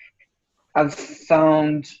as I've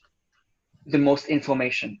found the most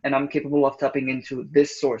information and I'm capable of tapping into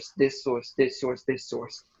this source,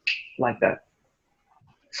 like that.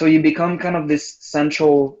 So you become kind of this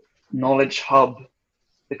central knowledge hub,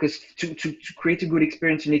 because to create a good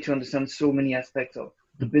experience, you need to understand so many aspects of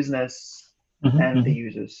the business and the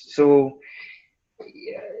users. So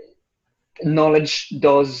knowledge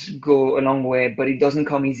does go a long way, but it doesn't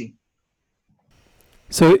come easy.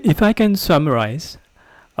 So if I can summarize,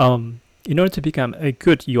 in order to become a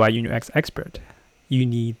good UI UX expert, you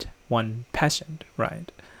need one, passion,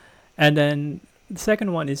 right? And then the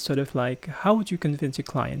second one is sort of like, how would you convince your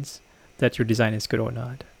clients that your design is good or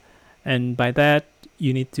not? And by that,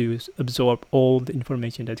 you need to absorb all the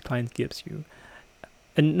information that the client gives you.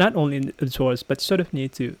 And not only absorbs, but sort of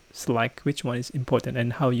need to select which one is important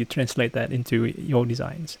and how you translate that into your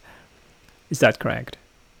designs. Is that correct?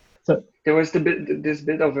 So there was this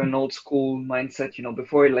bit of an old school mindset,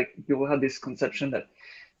 before, like, people had this conception that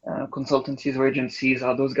consultancies or agencies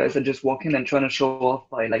are those guys that just walk in and trying to show off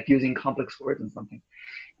by like using complex words and something.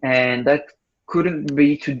 And that couldn't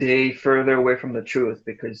be today further away from the truth,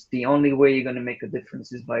 because the only way you're going to make a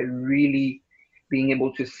difference is by really being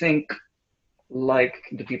able to think like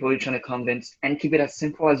the people you're trying to convince and keep it as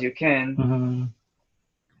simple as you can.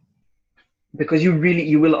 Because you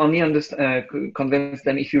will only understand, convince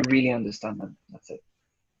them if you really understand them. That's it.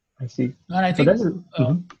 I see. And I think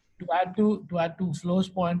to add to Flo's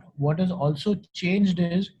point, what has also changed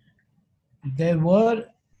is there were,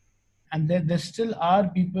 and there still are,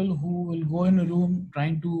 people who will go in a room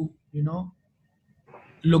trying to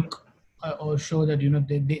look or show that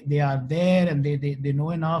they are there and they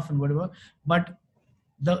know enough and whatever. But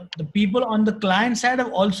the people on the client side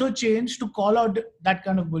have also changed to call out that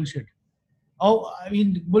kind of bullshit.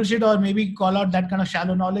 Bullshit, or maybe call out that kind of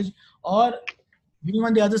shallow knowledge, or being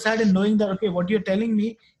on the other side and knowing that, okay, what you're telling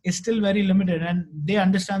me is still very limited, and they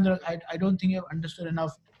understand that I don't think you've understood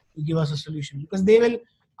enough to give us a solution. Because they will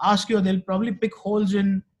ask you, they'll probably pick holes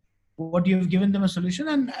in what you've given them a solution,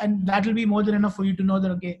 and that will be more than enough for you to know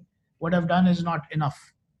that, okay, what I've done is not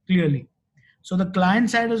enough, clearly. So the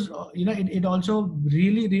client side is, it also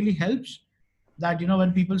really, really helps that,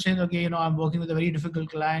 when people say, okay, I'm working with a very difficult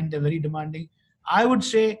client, they're very demanding, I would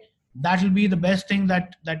say that will be the best thing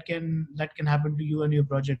that can happen to you and your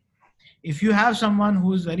project. If you have someone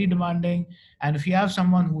who is very demanding, and if you have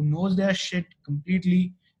someone who knows their shit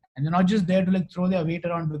completely, and they're not just there to like throw their weight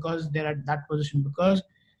around because they're at that position, because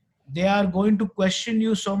they are going to question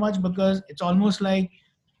you so much, because it's almost like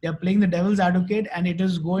they're playing the devil's advocate, and it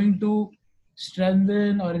is going to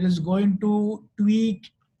strengthen, or it is going to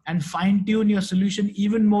tweak and fine tune your solution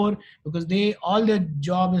even more, because all their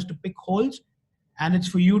job is to pick holes, and it's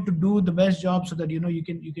for you to do the best job so that you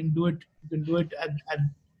can do it at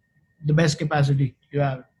the best capacity you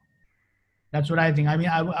have. That's what I think. I mean,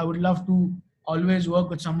 I would love to always work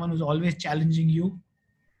with someone who's always challenging you,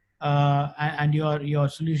 and your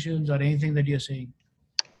solutions or anything that you're saying.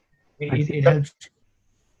 It helps.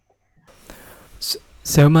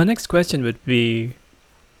 So my next question would be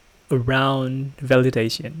around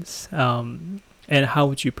validations. And how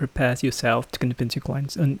would you prepare yourself to convince your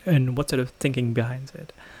clients, and what sort of thinking behind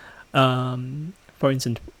it? For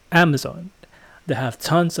instance, Amazon, they have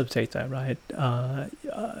tons of data, right?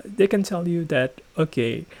 They can tell you that,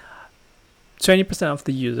 okay, 20% of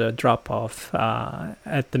the user drop off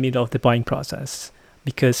at the middle of the buying process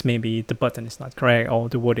because maybe the button is not correct or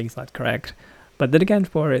the wording is not correct. But then again,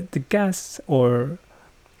 for the gas or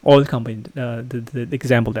oil company, the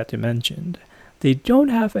example that you mentioned, they don't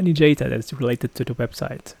have any data that's related to the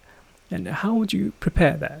website. And how would you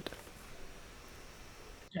prepare that?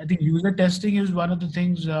 I think user testing is one of the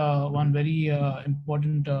things, one very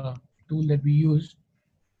important tool that we use.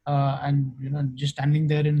 And just standing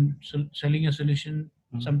there and selling a solution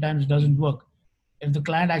sometimes doesn't work. If the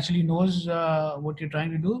client actually knows what you're trying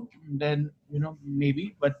to do, then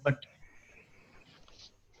maybe. But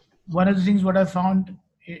one of the things what I found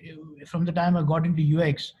from the time I got into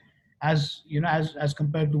UX, as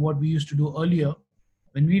compared to what we used to do earlier,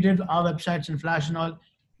 when we did our websites in Flash and all,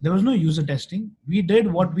 there was no user testing. We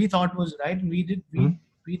did what we thought was right, and we did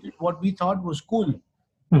what we thought was cool,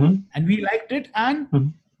 and we liked it.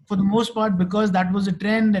 And for the most part, because that was a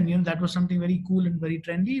trend, and that was something very cool and very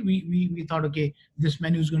trendy, we thought, okay, this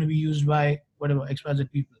menu is going to be used by whatever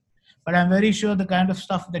XYZ people. But I'm very sure the kind of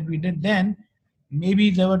stuff that we did then, maybe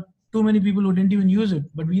there were too many people who didn't even use it,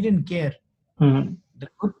 but we didn't care. The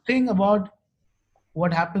good thing about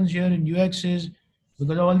what happens here in UX is,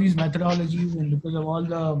 because of all these methodologies and because of all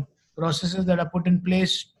the processes that are put in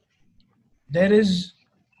place,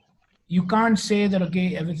 you can't say that,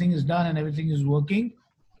 okay, everything is done and everything is working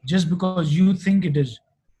just because you think it is.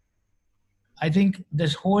 I think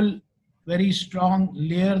this whole very strong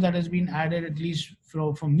layer that has been added, at least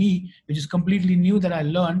for me, which is completely new, that I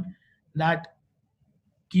learned, that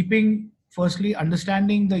firstly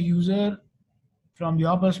understanding the user from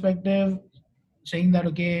your perspective, saying that,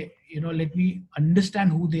 okay, let me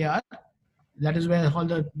understand who they are. That is where all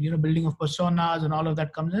the building of personas and all of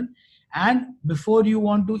that comes in. And before you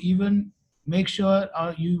want to even make sure,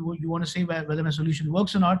 you want to say whether a solution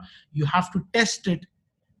works or not, you have to test it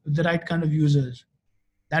with the right kind of users.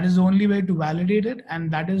 That is the only way to validate it, and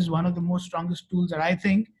that is one of the most strongest tools that I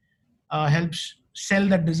think helps sell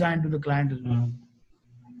that design to the client as well.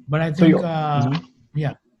 But I think,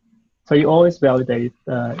 yeah. So you always validate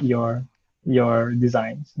your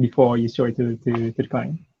designs before you show it to the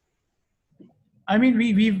client? I mean,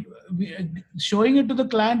 we showing it to the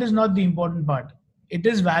client is not the important part. It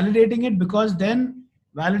is validating it, because then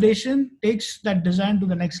validation takes that design to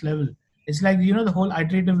the next level. It's like, the whole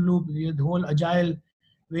iterative loop, the whole agile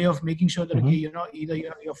way of making sure that, okay, either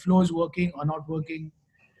your flow is working or not working.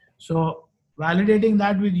 So validating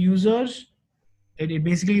that with users, it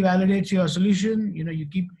basically validates your solution. You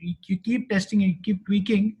keep testing and you keep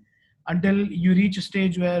tweaking until you reach a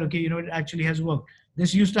stage where, okay, it actually has worked.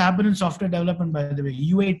 This used to happen in software development, by the way.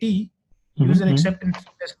 UAT, user acceptance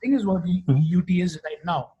testing, is what UT is right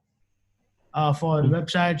now, for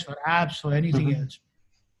websites, for apps, for anything else.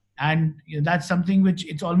 And that's something which,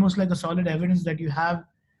 it's almost like a solid evidence that you have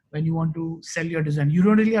when you want to sell your design. You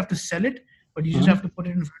don't really have to sell it, but you just have to put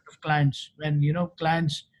it in front of clients. When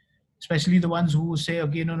clients, especially the ones who say,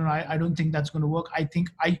 okay, no, I don't think that's going to work. I think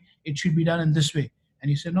it should be done in this way. And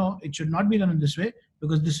you say, no, it should not be done in this way,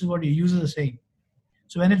 because this is what your users are saying.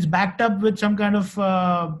 So when it's backed up with some kind of,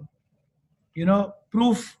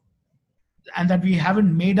 proof, and that we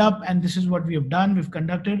haven't made up, and this is what we have done, we've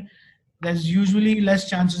conducted, there's usually less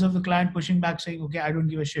chances of the client pushing back, saying, okay, I don't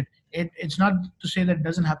give a shit. It's not to say that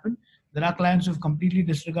doesn't happen. There are clients who've completely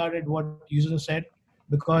disregarded what users have said,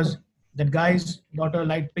 because that guy's daughter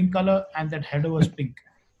liked pink color and that header was pink.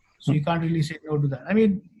 So you can't really say no to that. I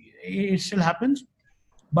mean, it still happens,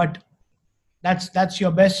 but that's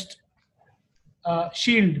your best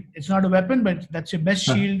shield. It's not a weapon, but that's your best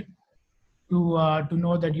shield to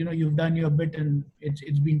know that you've done your bit and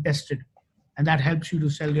it's been tested, and that helps you to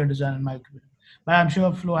sell your design, in my opinion. But I'm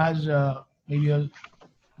sure Flo has maybe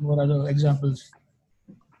more other examples.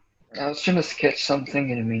 I was trying to sketch something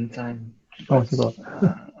in the meantime. Oh,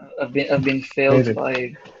 I've been failed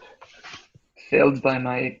by failed by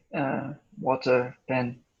my water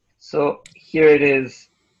pen. So here it is.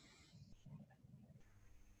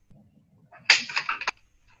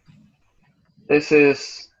 This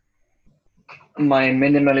is my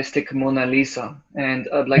minimalistic Mona Lisa, and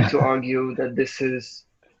I'd like to argue that this is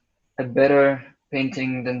a better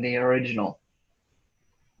painting than the original.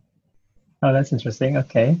 Oh, that's interesting.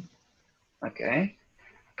 Okay. Okay.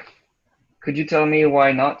 Could you tell me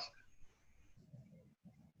why not?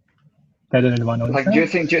 Better than the Mona Lisa? Like, do you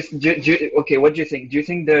think okay? What do you think? Do you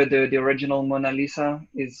think the original Mona Lisa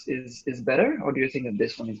is better, or do you think that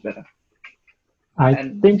this one is better?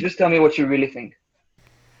 I think just tell me what you really think.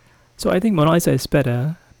 So I think Mona Lisa is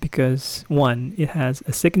better because, one, it has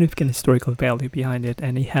a significant historical value behind it,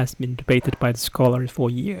 and it has been debated by the scholars for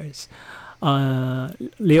years.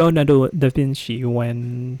 Leonardo da Vinci,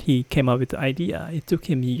 when he came up with the idea, it took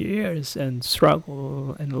him years and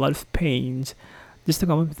struggle and a lot of pains just to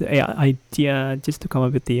come up with the idea, just to come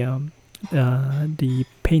up with the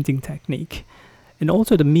painting technique, and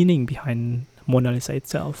also the meaning behind Mona Lisa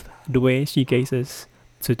itself, the way she gazes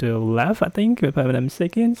to the left, I think, if I'm not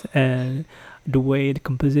mistaken, and the way the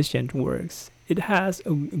composition works. It has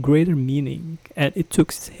a greater meaning, and it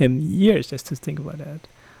took him years just to think about that.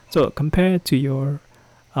 So compared to your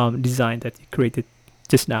design that you created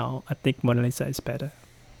just now, I think Mona Lisa is better.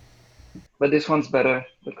 But this one's better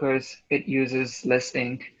because it uses less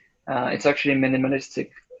ink. It's actually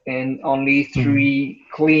minimalistic. In only 3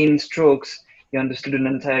 clean strokes, you understood an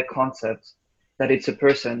entire concept, that it's a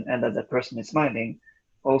person and that the person is smiling.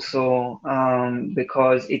 Also,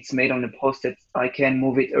 because it's made on a post-it, I can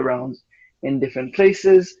move it around in different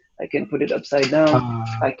places. I can put it upside down.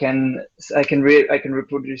 I can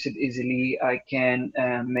reproduce it easily. I can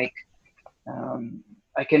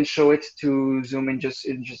I can show it to Zoom in just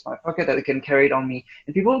my pocket. I can carry it on me.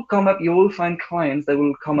 And people come up. You will find clients that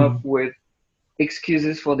will come up with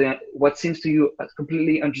excuses for what seems to you as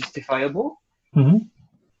completely unjustifiable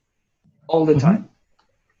all the time.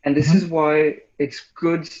 And this is why it's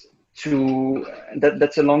good to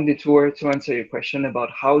that's a long detour to answer your question about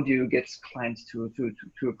how do you get clients to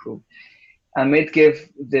approve. Amit gave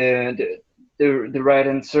the right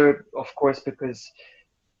answer, of course, because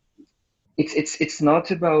it's not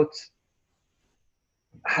about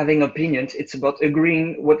having opinions. It's about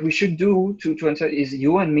agreeing. What we should do to answer is,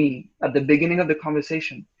 you and me at the beginning of the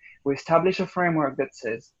conversation, we establish a framework that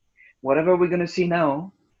says, whatever we're going to see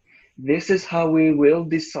now, this is how we will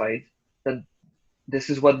decide that this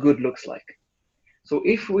is what good looks like. So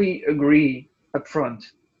if we agree upfront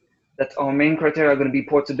that our main criteria are going to be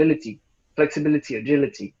portability, flexibility,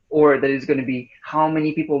 agility, or that it's going to be how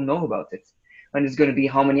many people know about it, and it's going to be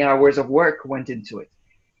how many hours of work went into it,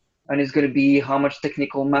 and it's going to be how much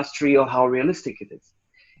technical mastery or how realistic it is.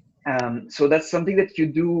 So that's something that you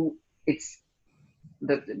do. It's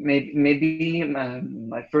that maybe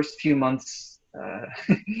my first few months,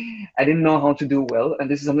 I didn't know how to do well, and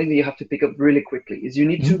this is something that you have to pick up really quickly. Is you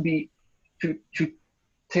need to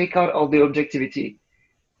take out all the objectivity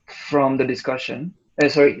from the discussion.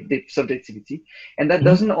 The subjectivity, and that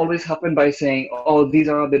doesn't always happen by saying, "Oh, these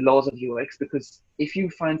are the laws of UX." Because if you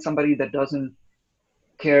find somebody that doesn't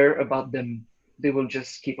care about them, they will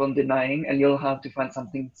just keep on denying, and you'll have to find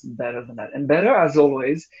something better than that. And better, as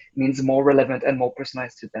always, means more relevant and more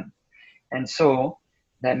personalized to them. And so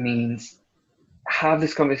that means have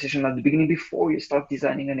this conversation at the beginning before you start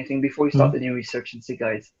designing anything, before you start any research, and say,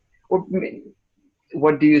 guys,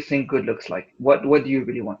 what do you think good looks like? What do you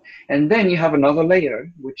really want? And then you have another layer,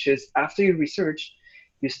 which is after you research,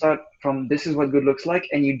 you start from this is what good looks like,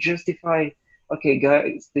 and you justify, okay,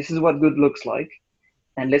 guys, this is what good looks like,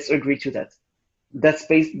 and let's agree to that. That's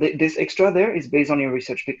based, this extra there is based on your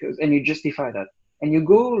research, and you justify that. And you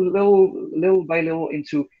go little by little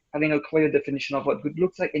into having a clear definition of what good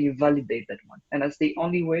looks like, and you validate that one. And that's the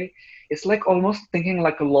only way. It's like almost thinking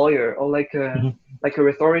like a lawyer or like a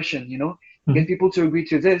rhetorician, you know? Get people to agree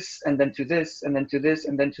to this, and then to this, and then to this,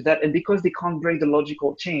 and then to that. And because they can't break the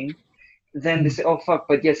logical chain, then they say, oh, fuck,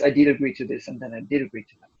 but yes, I did agree to this, and then I did agree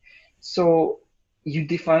to that. So you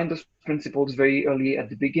define those principles very early at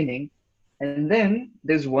the beginning. And then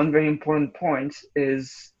there's one very important point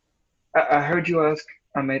is, I heard you ask,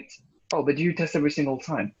 Amit, oh, but do you test every single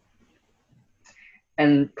time?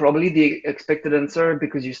 And probably the expected answer,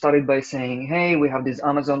 because you started by saying, hey, we have this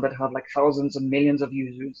Amazon that have like thousands and millions of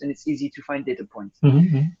users, and it's easy to find data points.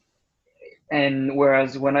 And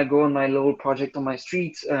whereas when I go on my little project on my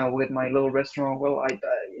street with my little restaurant, well, I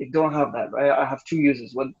don't have that, right? I have 2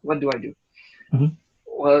 users. What do I do?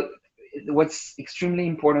 Well, what's extremely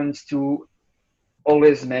important is to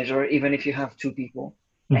always measure, even if you have 2 people,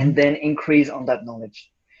 and then increase on that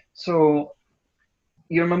knowledge. So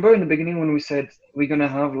you remember in the beginning when we said we're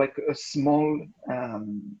gonna have like a small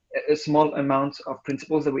amount of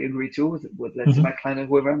principles that we agree to with let's say my client or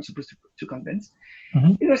whoever I'm supposed to convince.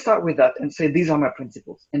 You're gonna start with that and say these are my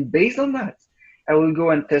principles, and based on that, I will go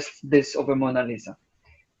and test this over Mona Lisa,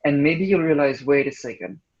 and maybe you'll realize, wait a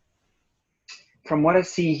second. From what I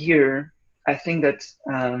see here, I think that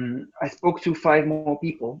I spoke to 5 more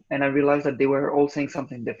people, and I realized that they were all saying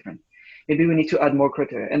something different. Maybe we need to add more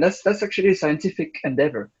criteria. And that's actually a scientific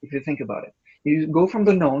endeavor, if you think about it. You go from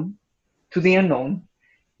the known to the unknown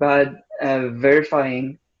by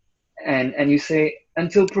verifying, and you say,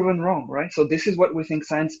 until proven wrong, right? So this is what we think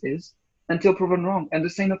science is, until proven wrong. And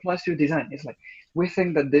the same applies to design. It's like, we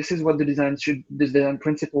think that this is what the design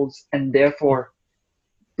principles, and therefore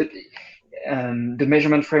the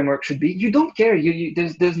measurement framework should be. You don't care.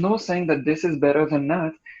 There's no saying that this is better than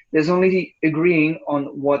that. There's only agreeing on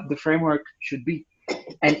what the framework should be.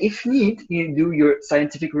 And if need, you do your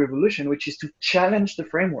scientific revolution, which is to challenge the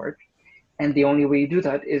framework. And the only way you do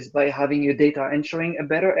that is by having your data and showing a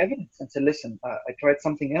better evidence and say, listen, I tried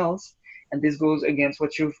something else, and this goes against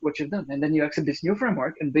what you've done. And then you accept this new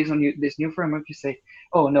framework, and based on this new framework, you say,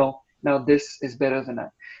 oh no, now this is better than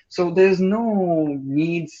that. So there's no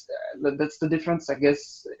needs. That's the difference, I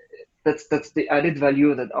guess. That's the added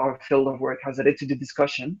value that our field of work has added to the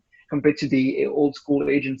discussion compared to the old school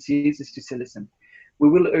agencies, is to say, listen, we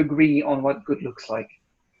will agree on what good looks like,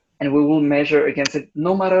 and we will measure against it,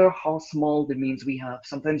 no matter how small the means we have.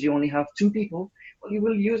 Sometimes you only have 2 people. Well, you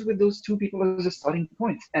will use with those 2 people as a starting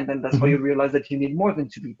point, and then that's how you realize that you need more than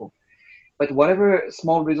 2 people. But whatever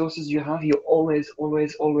small resources you have, you always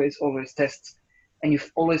test, and you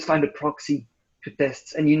always find a proxy to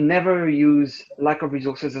test, and you never use lack of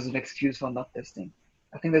resources as an excuse for not testing.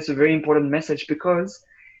 I think that's a very important message, because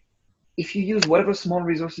if you use whatever small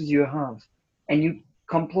resources you have and you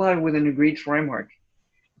comply with an agreed framework,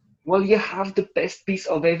 well, you have the best piece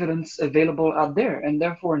of evidence available out there, and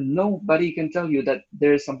therefore nobody can tell you that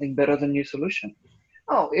there is something better than your solution.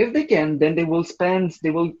 Oh, if they can, then they will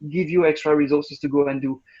give you extra resources to go and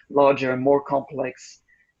do larger, more complex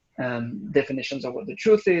definitions of what the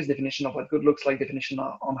truth is, definition of what good looks like, definition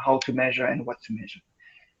on how to measure and what to measure.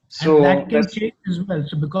 So and that can change as well.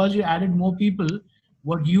 So because you added more people,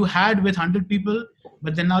 what you had with 100 people,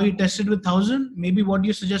 but then now you tested with 1,000, maybe what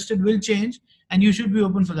you suggested will change, and you should be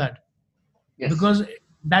open for that. Yes. Because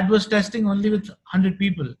that was testing only with 100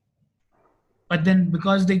 people. But then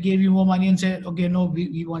because they gave you more money and said, okay, no,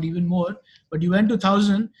 we want even more, but you went to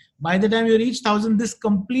 1,000, by the time you reached 1,000, this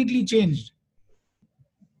completely changed.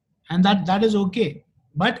 And that is okay.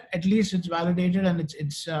 But at least it's validated, and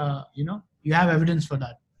it's you have evidence for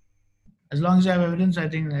that. As long as you have evidence, I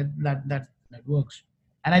think that works.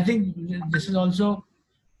 And I think this is also,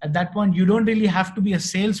 at that point, you don't really have to be a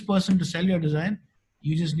salesperson to sell your design.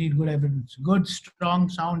 You just need good evidence, good, strong,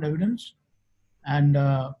 sound evidence. And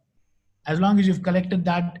as long as you've collected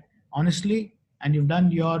that honestly, and you've done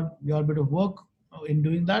your bit of work in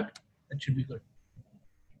doing that, that should be good.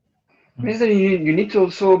 Means that you need to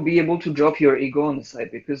also be able to drop your ego on the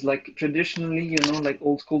side, because like traditionally, like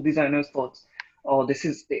old school designers thought, oh,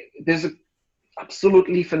 there's a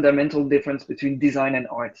absolutely fundamental difference between design and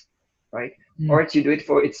art, right? Art, you do it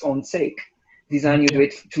for its own sake. Design, you do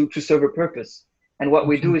it to serve a purpose. And what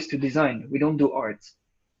we do is to design. We don't do art.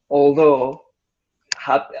 Although,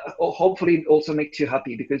 hopefully it also makes you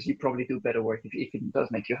happy, because you probably do better work if it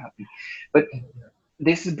does make you happy. But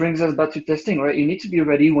this brings us back to testing, right? You need to be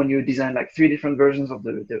ready when you design like 3 different versions of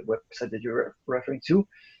the website that you're referring to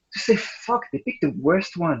say, fuck, they picked the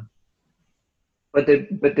worst one. But they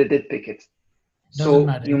did pick it. So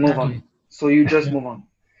you move on. So you just move on.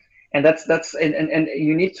 And that's and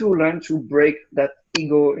you need to learn to break that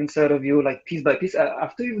ego inside of you, like piece by piece.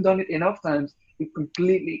 After you've done it enough times, you're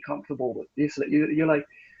completely comfortable with this. You're like,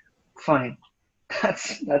 fine,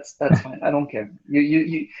 that's fine. I don't care.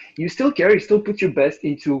 You still care. You still put your best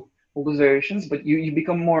into all those variations, but you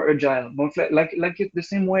become more agile, more like the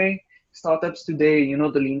same way startups today.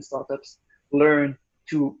 The lean startups learn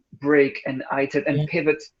to break and iterate and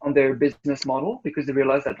pivot on their business model, because they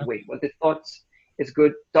realize that what they thought is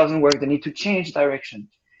good doesn't work. They need to change direction,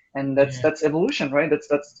 and that's evolution, right?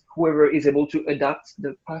 That's whoever is able to adapt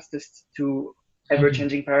the fastest to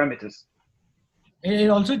ever-changing parameters. It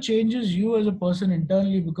also changes you as a person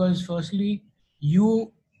internally, because firstly,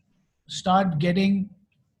 you start getting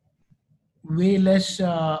way less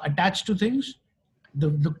attached to things.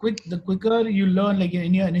 The quicker you learn, like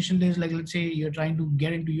in your initial days, like let's say you're trying to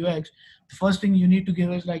get into UX, the first thing you need to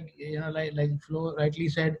give is like Flo rightly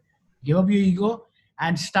said, give up your ego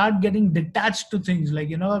and start getting detached to things. Like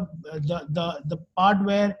the part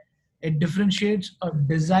where it differentiates a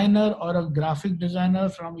designer or a graphic designer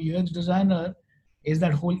from a UX designer is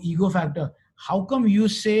that whole ego factor. How come you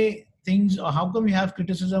say things, or how come you have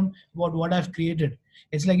criticism about what I've created?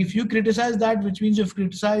 It's like if you criticize that, which means you've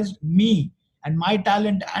criticized me and my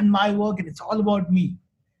talent and my work, and it's all about me.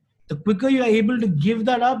 The quicker you are able to give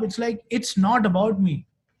that up, it's like it's not about me.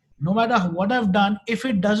 No matter what I've done, if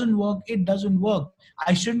it doesn't work, it doesn't work.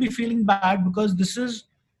 I shouldn't be feeling bad because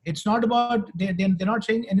it's not about, they're not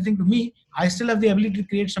saying anything to me. I still have the ability to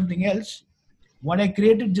create something else. What I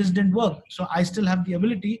created just didn't work. So I still have the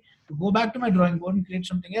ability to go back to my drawing board and create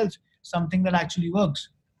something else, something that actually works.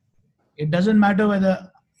 It doesn't matter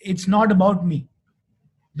whether it's not about me.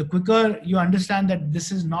 The quicker you understand that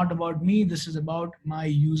this is not about me, this is about my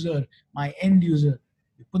user, my end user.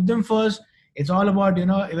 You put them first. It's all about,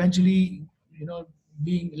 eventually,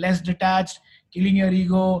 being less detached, killing your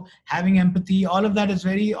ego, having empathy. All of that is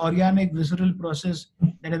very organic, visceral process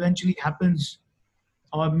that eventually happens,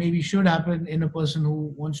 or maybe should happen, in a person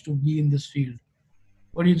who wants to be in this field.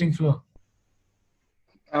 What do you think, Flo?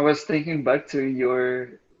 I was thinking back to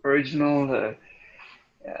your original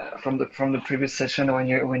from the previous session when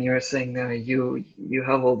you were saying you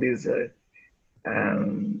have all these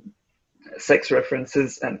um, sex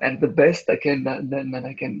references, and the best I can that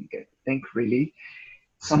I can think, really,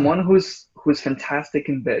 someone who's fantastic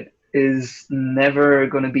in bed is never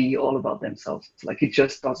going to be all about themselves. Like, it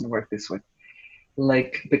just doesn't work this way.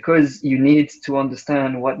 Like, because you need to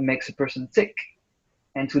understand what makes a person tick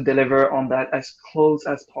and to deliver on that as close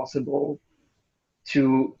as possible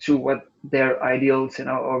to what their ideal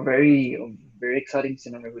scenario or very exciting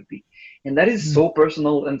scenario would be. And that is so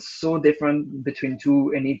personal and so different between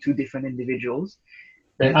two different individuals.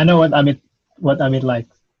 I know what Amit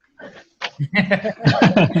likes.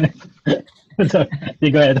 So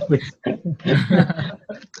you go ahead, please.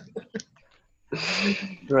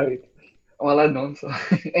 Right. Well, I don't. So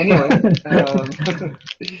anyway,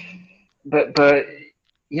 but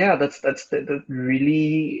yeah, that's the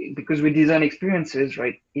really, because we design experiences,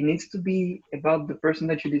 right? It needs to be about the person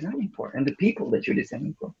that you're designing for and the people that you're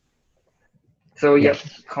designing for. So yeah,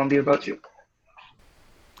 can't be about you.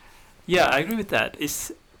 Yeah, I agree with that.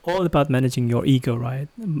 It's all about managing your ego, right?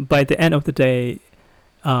 By the end of the day,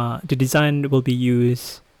 the design will be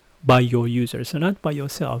used by your users, so not by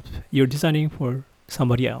yourself. You're designing for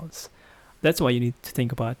somebody else. That's why you need to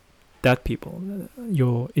think about that people,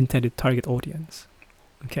 your intended target audience.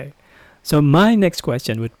 Okay, so my next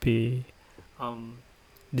question would be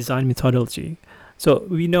design methodology. So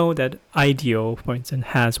we know that IDEO, for instance,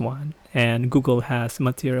 has one, and Google has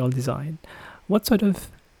material design. What sort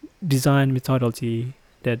of design methodology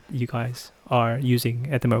that you guys are using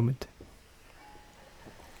at the moment?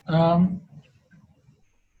 I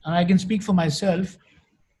can speak for myself.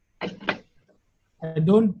 I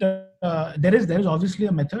don't. There is obviously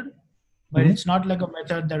a method, but it's not like a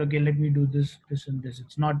method that, okay, let me do this, this, and this.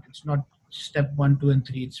 It's not step 1, 2, and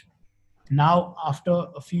 3. It's now, after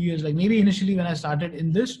a few years, like maybe initially when I started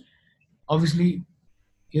in this, obviously,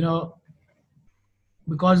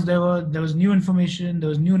 because there was new information, there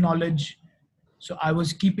was new knowledge, so I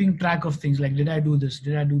was keeping track of things like, did I do this?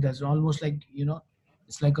 Did I do that? So almost like,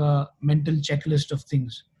 it's like a mental checklist of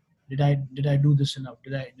things. Did I do this enough?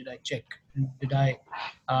 Did I check? Did I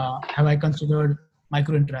have I considered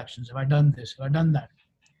micro interactions? Have I done this? Have I done that?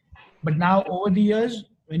 But now, over the years,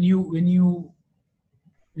 when you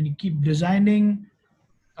keep designing,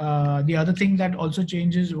 the other thing that also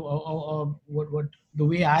changes, or what the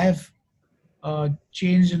way I have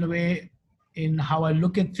changed in a way in how I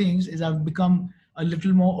look at things, is I've become a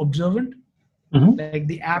little more observant. Like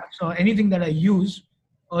the apps or anything that I use,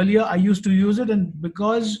 earlier I used to use it, and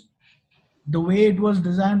because the way it was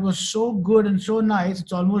designed was so good and so nice,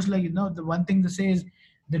 it's almost like, the one thing they say is,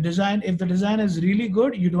 if the design is really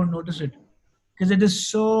good, you don't notice it, because it is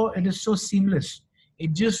so seamless.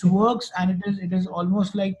 It just works, and it is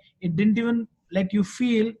almost like it didn't even let you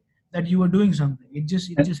feel that you were doing something. It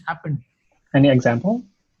just happened. Any example?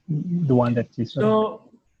 The one that you saw. So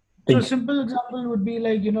a simple example would be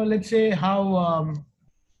like, let's say how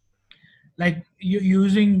like you're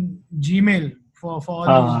using Gmail for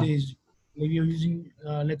all these days. Maybe you're using,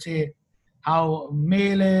 let's say, how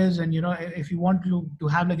mail is, and if you want to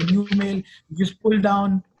have like a new mail, you just pull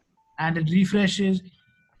down and it refreshes.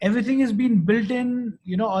 Everything is being built in,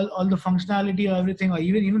 all the functionality or everything, or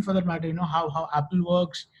even for that matter, how Apple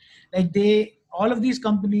works. Like all of these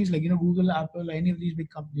companies, like, Google, Apple, any of these big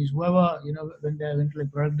companies, whoever, when they're into like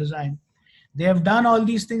product design, they have done all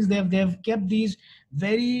these things. They have kept these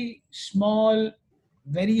very small,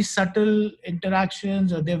 very subtle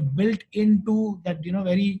interactions, or they've built into that,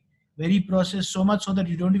 very, very processed, so much so that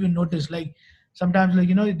you don't even notice. Like sometimes, like,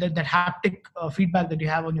 that haptic feedback that you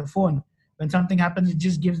have on your phone, when something happens, it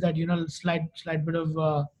just gives that, slight bit of,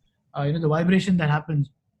 the vibration that happens.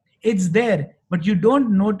 It's there, but you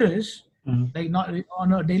don't notice, like not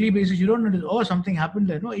on a daily basis, you don't notice, oh, something happened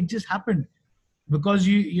there. No, it just happened because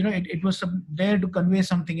it was there to convey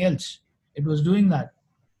something else. It was doing that.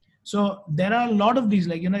 So there are a lot of these,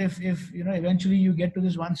 like, if eventually you get to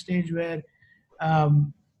this one stage where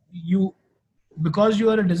you, because you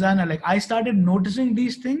are a designer, like I started noticing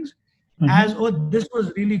these things as, oh, this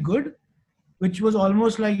was really good, which was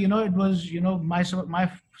almost like, it was, my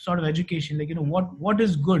sort of education, like, what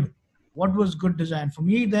is good, what was good design for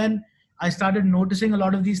me. Then I started noticing a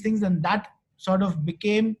lot of these things, and that sort of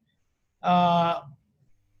became like,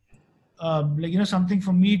 something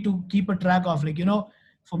for me to keep a track of, like,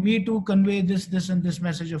 for me to convey this and this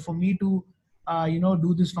message, or for me to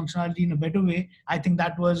do this functionality in a better way. I think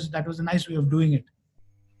that was a nice way of doing it.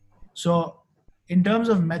 So in terms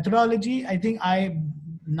of methodology, I think I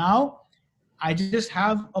just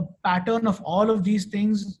have a pattern of all of these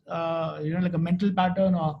things, like a mental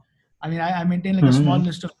pattern, or I maintain like a small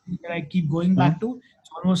list of things that I keep going back to.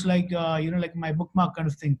 It's almost like like my bookmark kind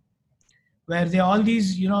of thing, where there are all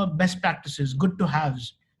these best practices, good to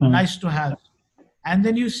haves, nice to have, and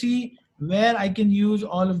then you see where I can use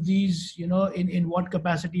all of these, in what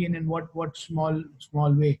capacity and in what small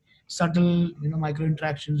way, subtle, micro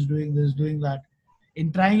interactions, doing this, doing that,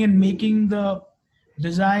 in trying and making the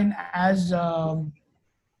design as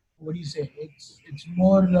what do you say? It's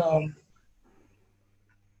more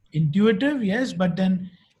intuitive, yes, but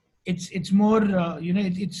then it's more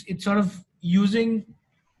it's sort of using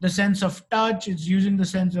the sense of touch. It's using the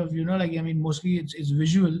sense of like, mostly it's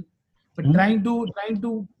visual, but trying to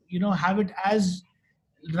have it as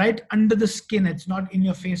right under the skin. It's not in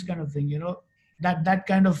your face kind of thing. That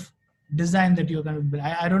kind of design that you're kind of.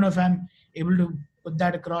 I don't know if I'm able to put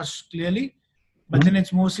that across clearly, but then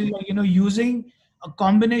it's mostly like using a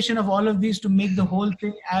combination of all of these to make the whole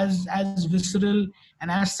thing as visceral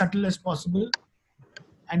and as subtle as possible,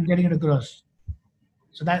 and getting it across.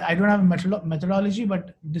 So that I don't have a methodology,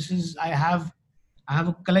 but this is I have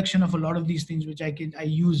a collection of a lot of these things which I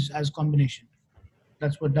use as combination.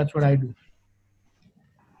 That's what I do.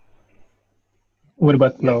 What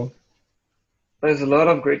about Flo? There's a lot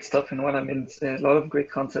of great stuff in what I'm in. A lot of great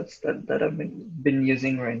concepts that I've been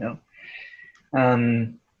using right now.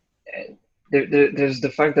 There's the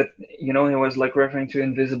fact that he was like referring to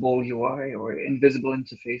invisible UI or invisible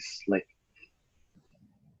interface, like,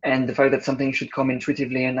 and the fact that something should come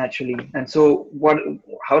intuitively and naturally. And so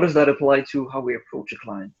how does that apply to how we approach a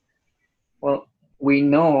client? Well, we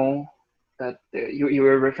know that you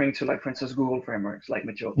were referring to, like, for instance, Google frameworks like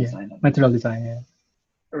Material Design. Material Design, yeah.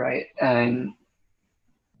 Right. And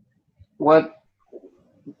what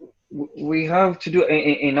we have to do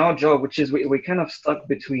in our job, which is we kind of stuck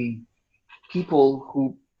between people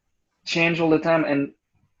who change all the time and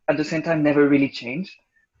at the same time never really change,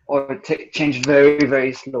 or change very,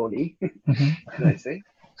 very slowly, should I say.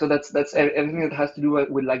 So that's everything that has to do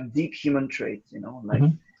with like deep human traits,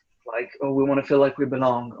 like, oh, we want to feel like we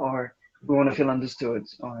belong, or we want to feel understood,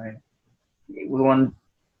 or we want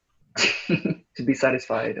to be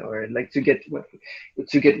satisfied, or like to get what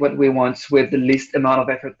we want with the least amount of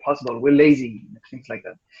effort possible. We're lazy, things like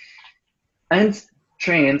that. And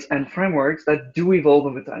trends and frameworks that do evolve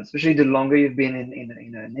over time, especially the longer you've been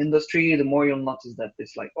in an industry, the more you'll notice that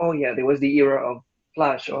it's like, oh yeah, there was the era of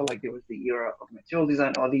Flash, or like there was the era of Material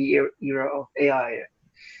Design, or the era of AI.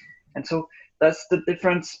 And so that's the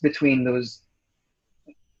difference between those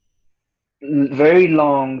very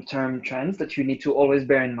long-term trends that you need to always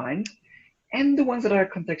bear in mind, and the ones that are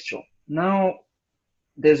contextual. Now,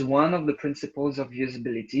 there's one of the principles of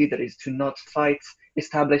usability that is to not fight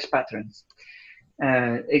established patterns.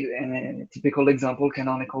 And a typical example,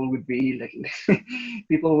 canonical, would be like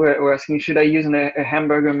people were asking, should I use a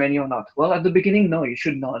hamburger menu or not? Well, at the beginning, no, you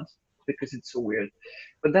should not, because it's so weird.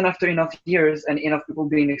 But then after enough years and enough people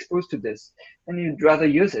being exposed to this, then you'd rather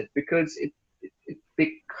use it, because it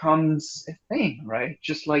becomes a thing, right?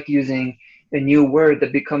 Just like using a new word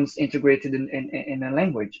that becomes integrated in a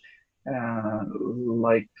language.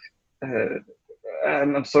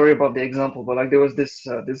 I'm sorry about the example, but like there was this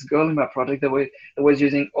girl in my project that was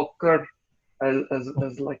using occur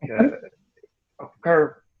as like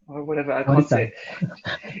occur or whatever. I can't say.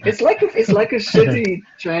 It's like a shitty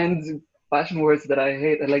trend fashion words that I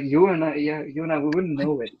hate. Like you and I, we wouldn't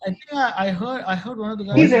know it. I think I heard one of the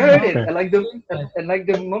guys. He's heard it. Okay. And like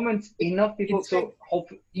the moment enough people. It's So like-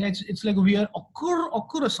 hopefully, Yeah, it's like we are okur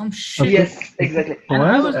or some shit. yes, exactly. And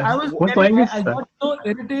What? I was What telling- language I is that? got so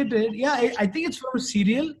irritated. Yeah, I think it's from a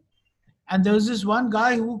serial. And there was this one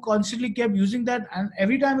guy who constantly kept using that. And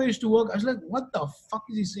every time I used to work, I was like, what the fuck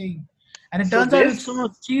is he saying? And it So turns out this- it's from a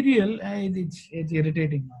serial. And it's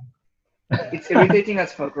irritating, man. It's irritating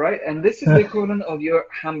as fuck, right? And this is the equivalent of your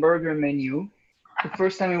hamburger menu the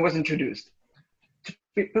first time it was introduced.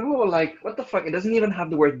 People were like, what the fuck? It doesn't even have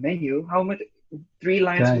the word menu. How much 3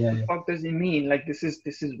 lines, Yeah, what yeah, the yeah. fuck does it mean? Like this is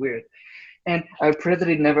weird. And I pray that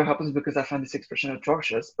it never happens because I find this expression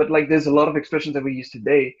atrocious. But like there's a lot of expressions that we use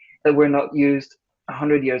today that were not used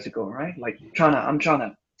 100 years ago, right? Like Chana, I'm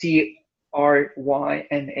Chana. TRYNA,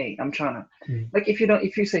 I'm Chana. Mm. Like if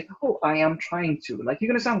you say, oh, I am trying to, like you're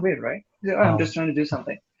gonna sound weird, right? You say, oh, I'm Oh. just trying to do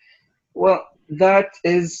something. Well, that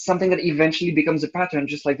is something that eventually becomes a pattern,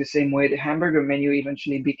 just like the same way the hamburger menu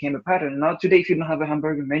eventually became a pattern. Now today, if you don't have a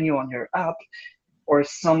hamburger menu on your app or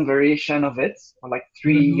some variation of it, or like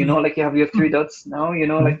 3, you know, like you have your 3 dots now, you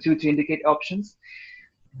know, like 2 to indicate options,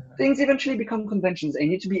 things eventually become conventions and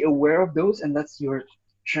you need to be aware of those, and that's your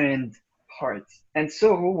trend part. And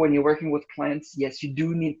so when you're working with clients, yes, you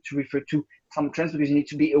do need to refer to some trends because you need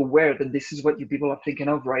to be aware that this is what you people are thinking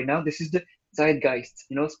of right now. This is the zeitgeist,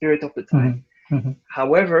 you know, spirit of the time. Mm-hmm.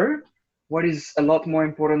 However, what is a lot more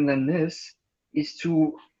important than this is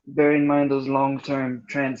to bear in mind those long-term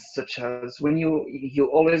trends, such as when you're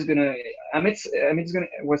always gonna. Amit's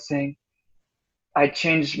was saying, I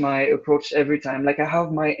change my approach every time. Like I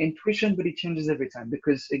have my intuition, but it changes every time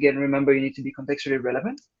because again, remember you need to be contextually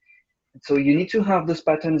relevant. So you need to have those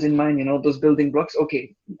patterns in mind, you know, those building blocks.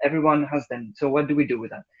 Okay, everyone has them. So what do we do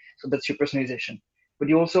with that? So that's your personalization. But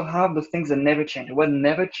you also have the things that never change. What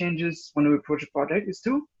never changes when we approach a project is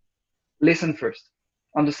to listen first,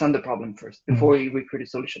 understand the problem first before we create a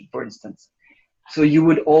solution, for instance. So you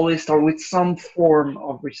would always start with some form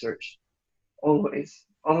of research, always.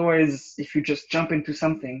 Otherwise, if you just jump into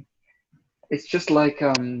something, it's just like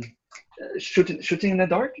shooting in the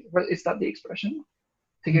dark. Is that the expression?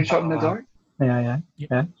 Taking a shot in the dark? Yeah.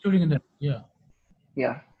 Shooting in the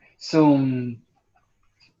Yeah. So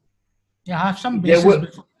have some basis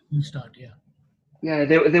before you start. Yeah,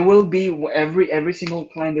 there will be every single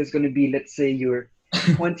client is going to be, let's say, your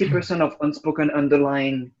 20% of unspoken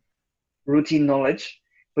underlying routine knowledge,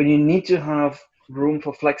 but you need to have room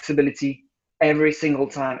for flexibility every single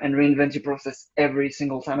time and reinvent your process every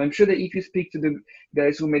single time. I'm sure that if you speak to the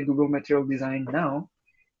guys who made Google Material Design now,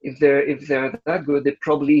 if they're that good, they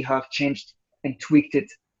probably have changed and tweaked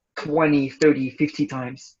it 20, 30, 50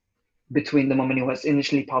 times between the moment it was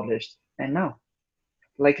initially published and now.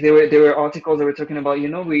 Like there were articles that were talking about, you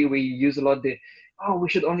know, we use a lot we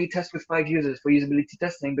should only test with 5 users for usability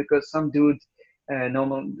testing because some dude,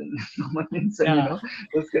 Norman Minson, you know,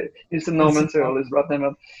 it's a Norman Searle always brought them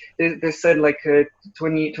up. They said like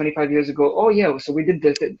 20, 25 years ago, oh yeah, so we did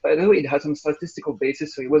this. By the way, it had some statistical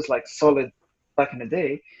basis, so it was like solid back in the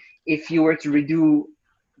day. If you were to redo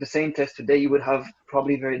the same test today, you would have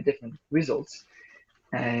probably very different results.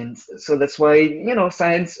 And so that's why, you know,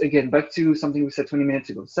 science, again, back to something we said 20 minutes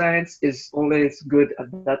ago, science is always good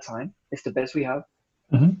at that time. It's the best we have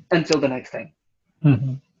until the next time.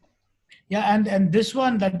 Mm-hmm. Yeah, and this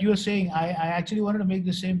one that you're saying, I actually wanted to make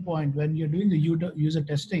the same point when you're doing the user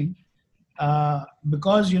testing,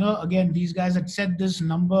 because, you know, again, these guys had set this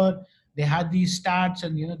number, they had these stats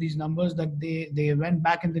and, you know, these numbers that they went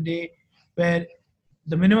back in the day where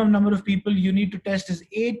the minimum number of people you need to test is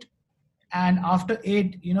 8. And after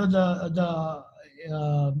 8, you know,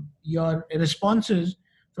 your responses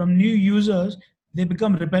from new users, they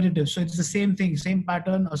become repetitive. So it's the same thing, same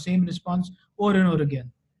pattern or same response over and over again.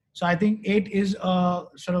 So I think 8 is a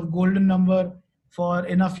sort of golden number for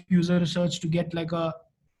enough user research to get like a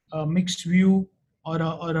mixed view or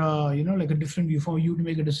a you know, like a different view for you to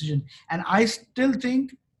make a decision. And I still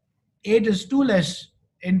think 8 is too less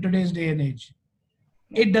in today's day and age.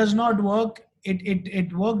 It does not work.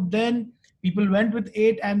 It worked then. People went with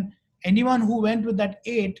 8, and anyone who went with that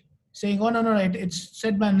 8 saying, oh, no, it's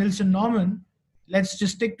said by Nielsen Norman, let's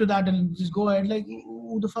just stick to that and just go ahead. Like,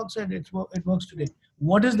 who the fuck said it works today?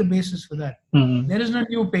 What is the basis for that? Mm-hmm. There is no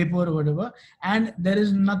new paper or whatever. And there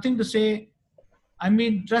is nothing to say. I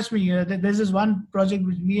mean, trust me, there's this one project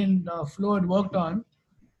which me and Flo had worked on.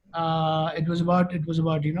 It was about,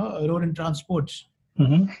 you know, road and transports.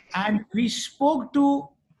 Mm-hmm. And we spoke to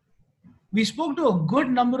a good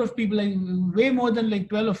number of people, like way more than like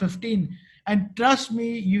 12 or 15. And trust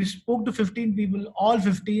me, you spoke to 15 people, all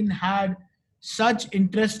 15 had such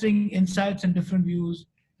interesting insights and different views.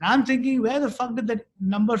 And I'm thinking, where the fuck did that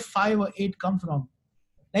number 5 or 8 come from?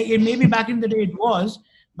 Like, it maybe back in the day it was,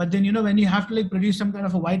 but then, when you have to like produce some kind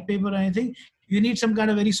of a white paper or anything, you need some kind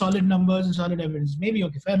of very solid numbers and solid evidence. Maybe,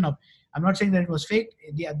 okay, fair enough. I'm not saying that it was fake.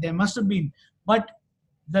 Yeah, there must have been, but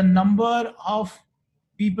the number of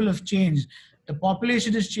people have changed. The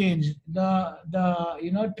population has changed. The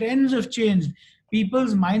trends have changed.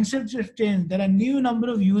 People's mindsets have changed. There are new number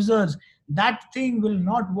of users. That thing will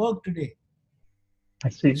not work today. I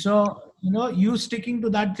see. So, you sticking to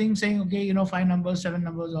that thing, saying, okay, 5 numbers, 7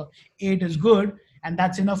 numbers, or 8 is good, and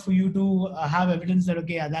that's enough for you to have evidence that,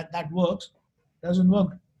 okay, yeah, that works, doesn't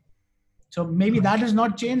work. So maybe that has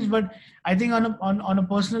not changed, but I think on a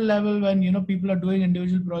personal level, when, people are doing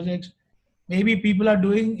individual projects, maybe people are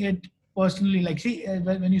doing it personally. Like, see,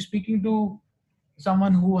 when you're speaking to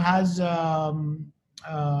someone who has, like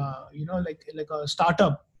a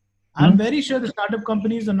startup, I'm very sure the startup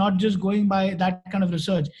companies are not just going by that kind of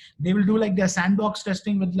research. They will do like their sandbox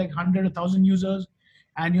testing with like 100 or 1,000 users,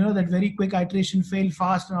 and that very quick iteration, fail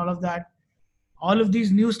fast, and all of that. All of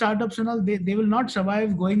these new startups and all, they will not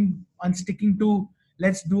survive going on sticking to,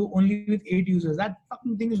 let's do only with 8 users. That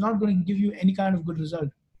fucking thing is not going to give you any kind of good result.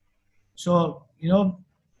 So,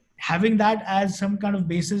 having that as some kind of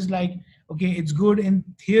basis, like, okay, it's good in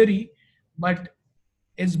theory, but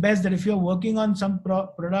it's best that if you're working on some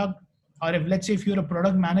product, or if, let's say, if you're a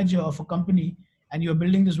product manager of a company and you're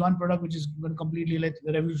building this one product which is going to completely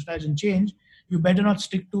revolutionize and change, you better not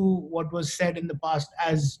stick to what was said in the past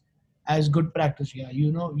as good practice. Yeah,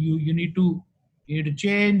 you need to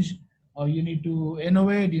change, or you need to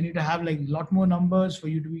innovate. You need to have like a lot more numbers for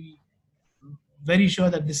you to be very sure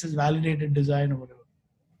that this is validated design or whatever.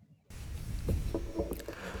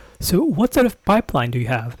 So what sort of pipeline do you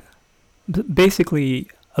have? Basically,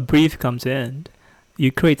 a brief comes in,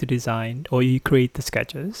 you create the design, or you create the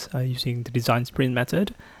sketches using the design sprint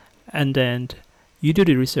method, and then you do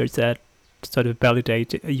the research that sort of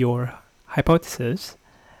validate your hypothesis,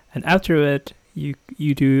 and after it, you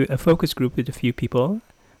do a focus group with a few people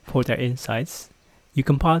for their insights. You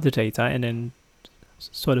compile the data and then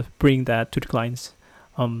sort of bring that to the clients.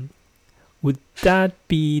 Would that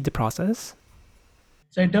be the process?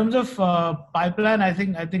 So in terms of pipeline, I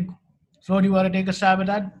think Flo, do you want to take a stab at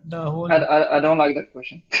that? The whole. I don't like that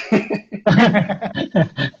question.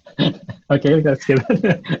 Okay, that's good.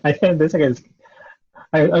 I think this again.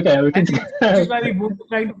 Okay, we can. This is why we both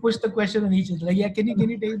trying to push the question on each other. Like, yeah, can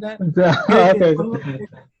you take that? Okay.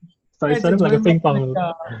 Sorry, sort of like a ping pong.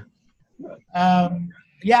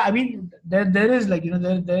 Yeah, I mean, there is like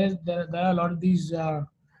there are a lot of these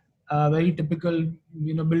very typical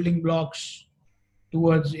building blocks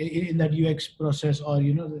towards in that UX process, or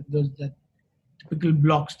the typical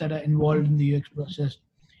blocks that are involved in the UX process.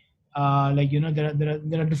 Like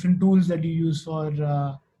there are different tools that you use for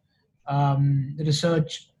the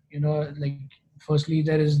research. Like firstly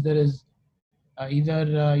there is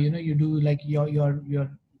either you do like your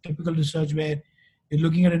typical research where you're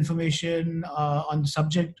looking at information on the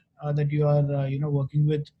subject that you are working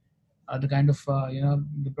with, the kind of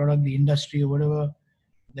the product, the industry, or whatever.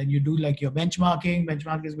 Then you do like your benchmarking.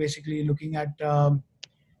 Benchmark is basically looking at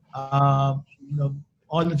all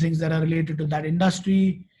the things that are related to that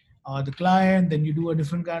industry, the client. Then you do a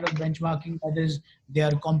different kind of benchmarking, that is they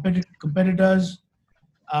are competitors.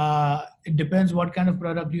 It depends what kind of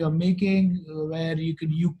product you are making, where you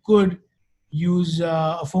could use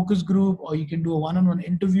a focus group, or you can do a one-on-one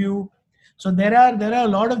interview. So there are a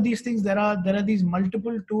lot of these things. There are these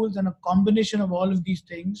multiple tools, and a combination of all of these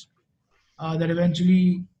things that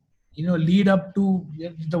eventually lead up to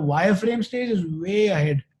the wireframe stage is way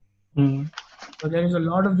ahead. So there is a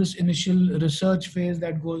lot of this initial research phase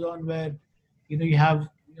that goes on, where you have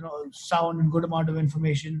sound and good amount of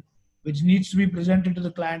information which needs to be presented to the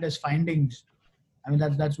client as findings. I mean,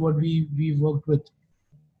 that's what we worked with,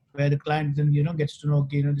 where the client then gets to know,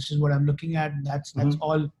 okay, this is what I'm looking at. That's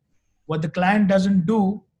all. What the client doesn't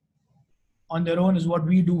do on their own is what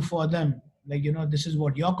we do for them. Like, this is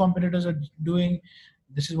what your competitors are doing.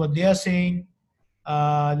 This is what they are saying.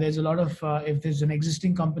 There's a lot of, if there's an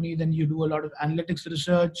existing company, then you do a lot of analytics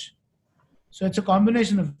research. So it's a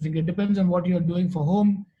combination of things. It depends on what you're doing for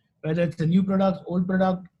whom, whether it's a new product, old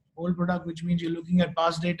product, which means you're looking at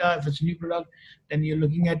past data. If it's a new product, then you're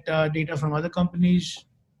looking at data from other companies.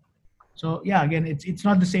 So yeah, again, it's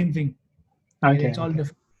not the same thing. Okay, it's all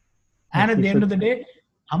different. And at the end of the day,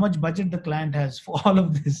 how much budget the client has for all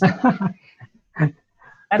of this.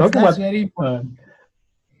 That's very important.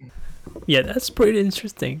 Yeah, that's pretty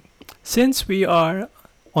interesting. Since we are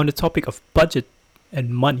on the topic of budget and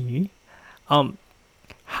money,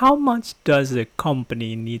 how much does a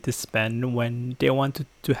company need to spend when they want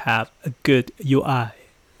to have a good UI?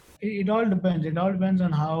 It all depends. It all depends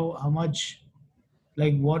on how much,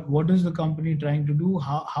 like what is the company trying to do,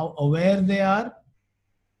 how aware they are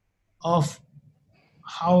of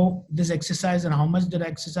how this exercise and how much that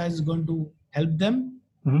exercise is going to help them.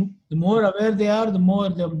 The more aware they are, the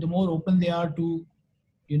more open they are to,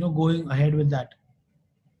 going ahead with that.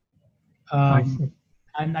 I see.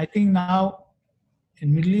 And I think now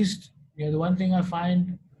in Middle East, the one thing I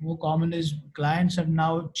find more common is clients have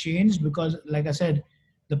now changed because, like I said,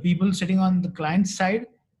 the people sitting on the client side,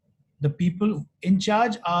 the people in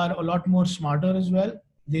charge are a lot more smarter as well.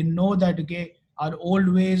 They know that, okay, our old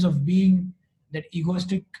ways of being that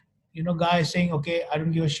egoistic, guy saying, okay, I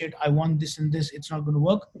don't give a shit, I want this and this, it's not going to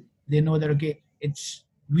work. They know that, okay, it's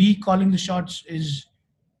we calling the shots is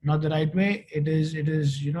not the right way. It is,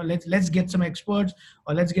 let's get some experts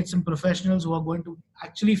or let's get some professionals who are going to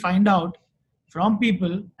actually find out from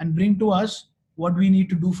people and bring to us what we need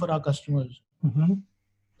to do for our customers.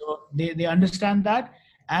 So they understand that.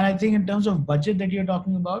 And I think in terms of budget that you're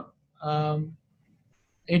talking about,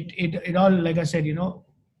 it all, like I said,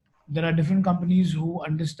 there are different companies who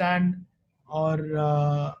understand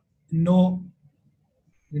or know,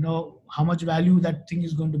 how much value that thing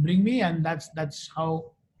is going to bring me, and that's how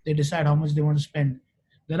they decide how much they want to spend.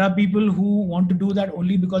 There are people who want to do that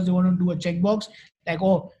only because they want to do a checkbox, like,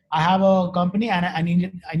 oh, I have a company and I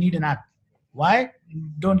need an app. Why?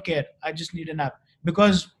 Don't care. I just need an app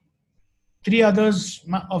because three others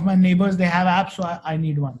of my neighbors, they have apps, so I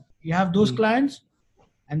need one. You have those clients,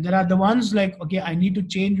 and there are the ones like, okay, I need to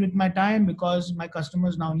change with my time because my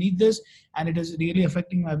customers now need this and it is really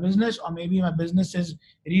affecting my business, or maybe my business has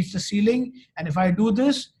reached the ceiling, and if I do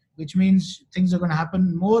this, which means things are going to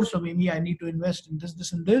happen more, so maybe I need to invest in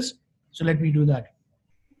this and this, so let me do that.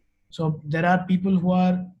 So there are people who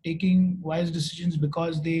are taking wise decisions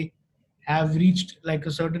because they have reached like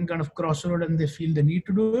a certain kind of crossroad and they feel the need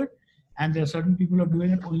to do it. And there are certain people who are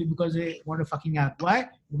doing it only because they want a fucking app. Why?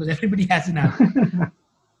 Because everybody has an app.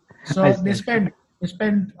 So they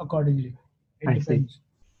spend accordingly. It depends.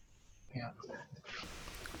 Yeah.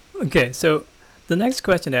 Okay, so the next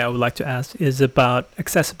question that I would like to ask is about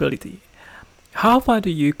accessibility. How far do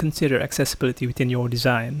you consider accessibility within your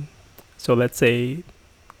design? So let's say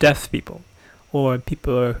deaf people, or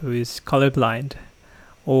people who is colorblind,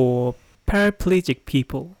 or paraplegic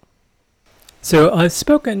people. So I've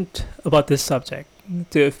spoken about this subject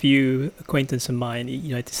to a few acquaintances of mine in the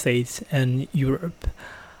United States and Europe.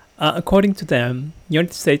 According to them,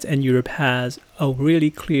 United States and Europe has a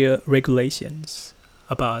really clear regulations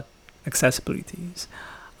about accessibilities.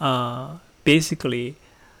 Basically,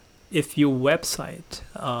 if your website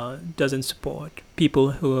doesn't support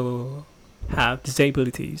people who have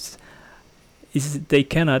disabilities, they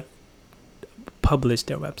cannot publish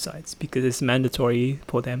their websites because it's mandatory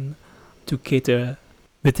for them to cater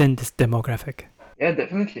within this demographic. Yeah,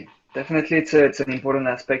 definitely. Definitely, it's an important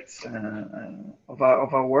aspect of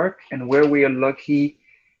our work, and where we are lucky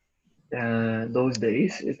those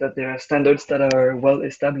days is that there are standards that are well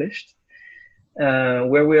established.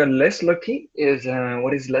 Where we are less lucky is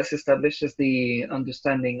what is less established is the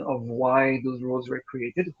understanding of why those rules were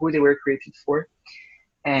created, who they were created for,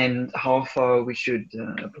 and how far we should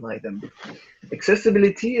apply them.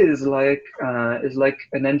 Accessibility is like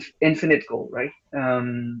an infinite goal, right?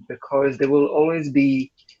 Because there will always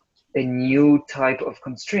be a new type of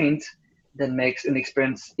constraint that makes an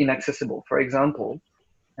experience inaccessible. For example,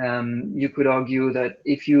 you could argue that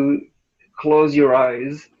if you close your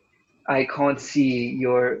eyes, I can't see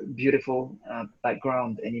your beautiful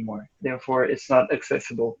background anymore. Therefore, it's not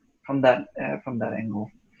accessible from that angle.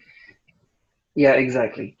 Yeah,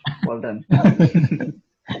 exactly. Well done.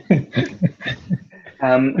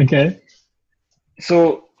 Okay.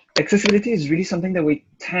 So accessibility is really something that we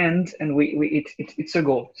tend, and it's a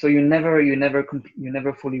goal. So you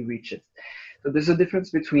never fully reach it. So there's a difference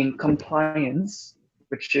between compliance,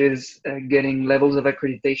 which is getting levels of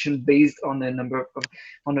accreditation based on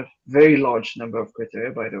a very large number of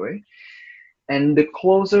criteria, by the way. And the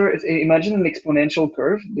closer, imagine an exponential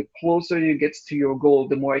curve. The closer you get to your goal,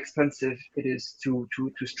 the more expensive it is to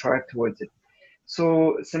strive towards it.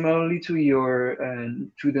 So similarly to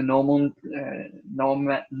the Norman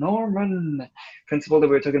principle that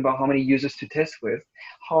we were talking about, how many users to test with,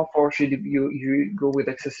 how far should you go with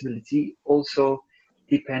accessibility also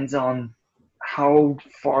depends on how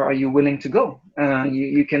far are you willing to go.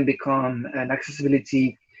 You can become an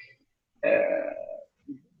accessibility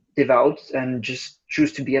devout and just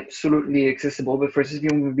choose to be absolutely accessible, but versus you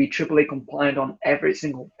will be AAA compliant on every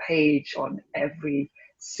single page, on every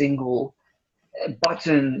single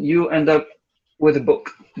button, you end up with a book.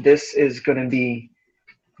 This is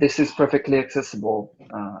perfectly accessible,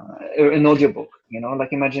 an audiobook,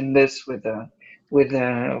 like imagine this with a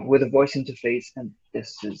voice interface, and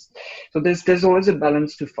this is, so there's always a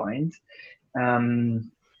balance to find.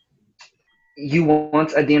 You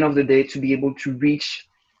want at the end of the day to be able to reach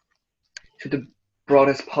to the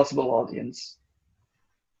broadest possible audience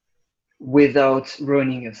without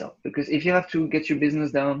ruining yourself, because if you have to get your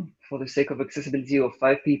business down for the sake of accessibility of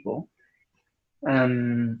 5 people,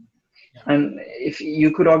 and if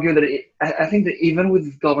you could argue that I think that even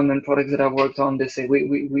with government products that I've worked on, they say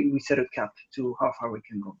we set a cap to how far we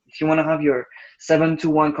can go. If you want to have your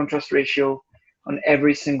 7:1 contrast ratio on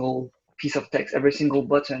every single piece of text, every single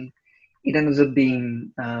button, it ends up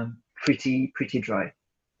being pretty dry.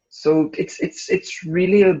 So it's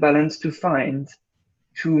really a balance to find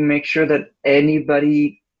to make sure that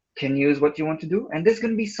anybody can use what you want to do, and there's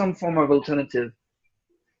going to be some form of alternative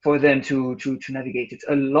for them to navigate it.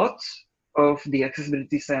 A lot of the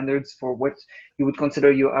accessibility standards for what you would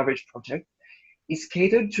consider your average project is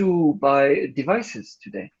catered to by devices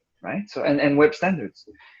today, right? So and web standards.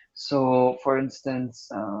 So for instance,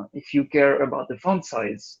 if you care about the font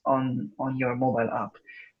size on your mobile app,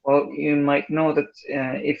 well, you might know that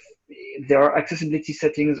if there are accessibility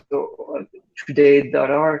settings today that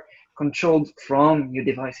are controlled from your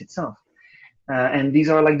device itself, and these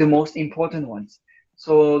are like the most important ones.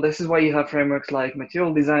 So this is why you have frameworks like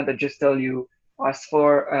Material Design that just tell you, as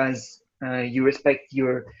far as you respect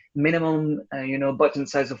your minimum, button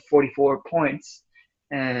size of 44 points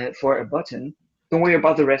for a button, don't worry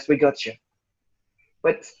about the rest, we got you.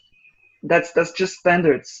 But that's just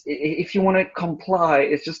standards. If you want to comply,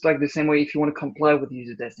 it's just like the same way if you want to comply with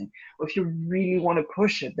user testing. Or if you really want to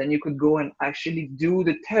push it, then you could go and actually do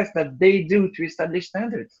the test that they do to establish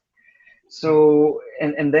standards. So,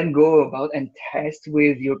 and then go about and test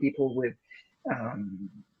with your people with,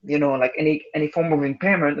 like any form of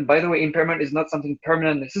impairment. And by the way, impairment is not something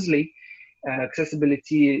permanent necessarily.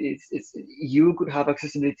 Accessibility is you could have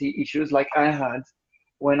accessibility issues like I had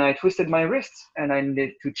when I twisted my wrist and I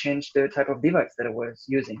needed to change the type of device that I was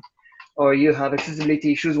using. Or you have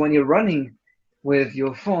accessibility issues when you're running with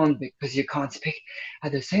your phone because you can't speak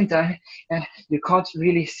at the same time and you can't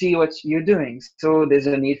really see what you're doing. So there's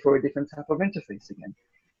a need for a different type of interface again.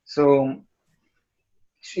 So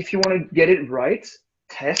if you want to get it right,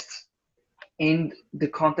 test in the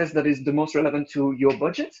context that is the most relevant to your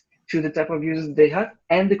budget, to the type of users they have,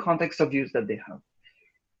 and the context of use that they have.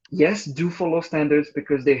 Yes, do follow standards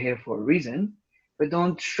because they're here for a reason, but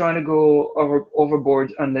don't try to go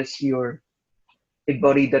overboard unless you're a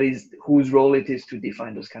body that is whose role it is to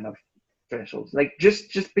define those kind of thresholds. Like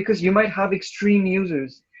just because you might have extreme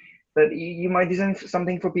users, but you might design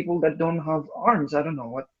something for people that don't have arms. I don't know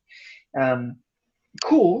what.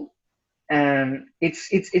 Cool, and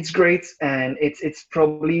it's great, and it's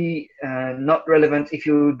probably not relevant if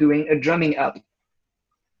you're doing a drumming app,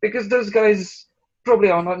 because those guys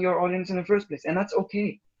probably are not your audience in the first place, and that's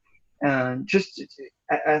okay. I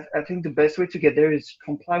think the best way to get there is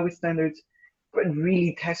comply with standards, but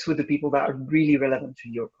really test with the people that are really relevant to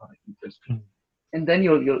your product in first place. And then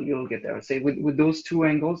you'll get there. I'd say with those two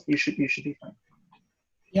angles, you should be fine.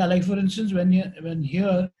 Yeah, like for instance, when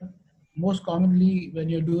here, most commonly when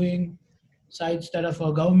you're doing sites that are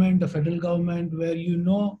for government, the federal government, where you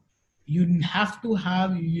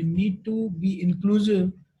need to be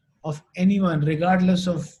inclusive of anyone, regardless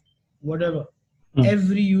of whatever.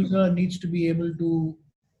 Every user needs to be able to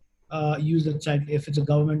use that site. If it's a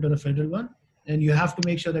government or a federal one, then you have to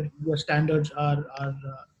make sure that your standards are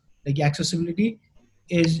like accessibility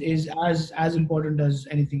is as important as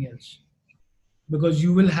anything else, because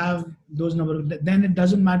you will have those number. Then it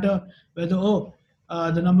doesn't matter whether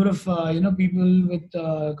the number of people with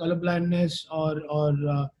color blindness or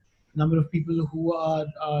number of people who are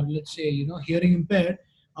let's say hearing impaired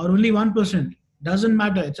are only 1%. Doesn't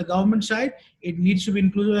matter. It's a government site. It needs to be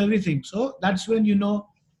inclusive of everything. So that's when you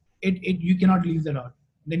cannot leave that out.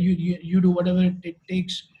 Then you do whatever it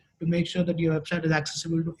takes to make sure that your website is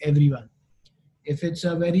accessible to everyone. If it's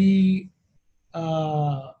a very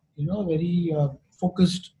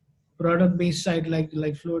focused product-based site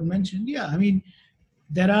like Flo mentioned, I mean,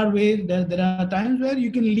 there are times where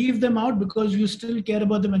you can leave them out because you still care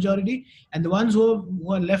about the majority, and the ones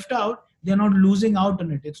who are left out, they're not losing out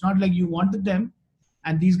on it. It's not like you wanted them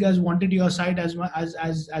and these guys wanted your site as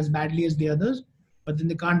badly as the others, but then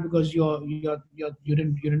they can't because you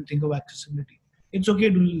didn't think of accessibility. It's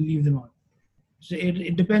okay to leave them out. So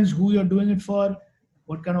it depends who you're doing it for,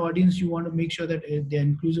 what kind of audience you want to make sure that they're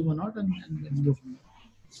inclusive or not, and go from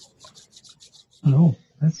there. Oh,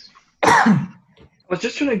 that's I was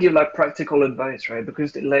just trying to give like practical advice, right?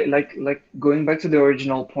 Because like going back to the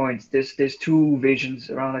original point, there's two visions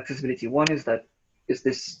around accessibility. One is that is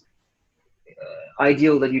this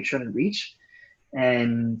ideal that you're trying to reach,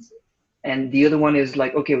 and the other one is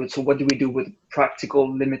like, okay, so what do we do with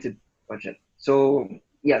practical limited budget? So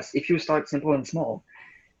yes, if you start simple and small,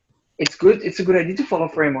 it's good. It's a good idea to follow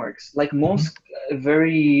frameworks. Like most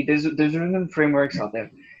there's random frameworks out there.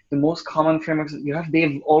 The most common frameworks that you have,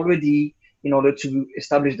 they've already, in order to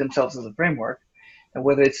establish themselves as a framework, and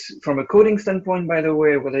whether it's from a coding standpoint, by the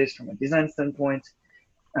way, whether it's from a design standpoint,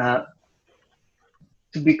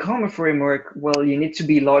 to become a framework, well, you need to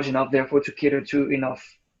be large enough, therefore, to cater to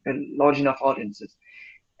large enough audiences.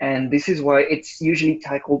 And this is why it's usually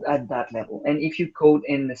tackled at that level. And if you code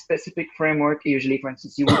in a specific framework, usually, for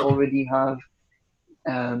instance, you would already have,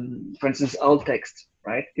 for instance, alt text,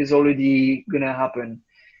 right? Is already going to happen.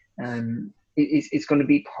 It's going to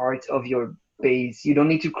be part of your base. You don't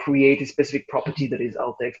need to create a specific property that is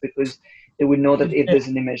alt text, because they would know that if there's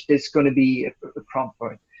an image, there's going to be a prompt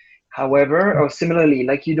for it. However, or similarly,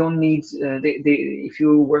 like you don't need, if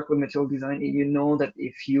you work with material design, you know that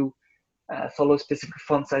if you follow specific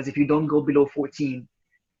font size, if you don't go below 14,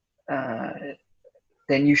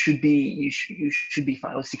 then you should be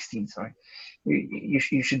fine. Or 16, sorry. You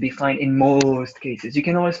should be fine in most cases. You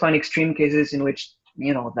can always find extreme cases in which,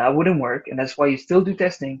 that wouldn't work, and that's why you still do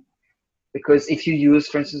testing. Because if you use,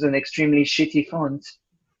 for instance, an extremely shitty font,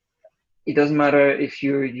 it doesn't matter if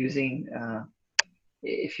you're using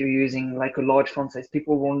like a large font size,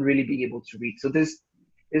 people won't really be able to read. So there's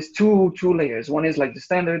two layers. One is like the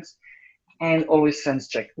standards, and always sense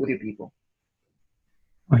check with your people.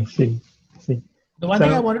 I see. The one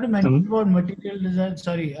thing I wanted to mention about material design,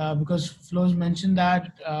 because Flo's mentioned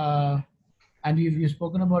that, and you've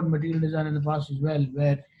spoken about material design in the past as well,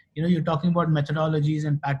 where you're talking about methodologies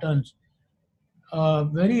and patterns.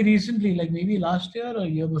 Very recently, like maybe last year or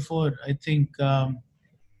year before, I think,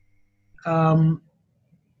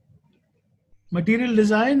 material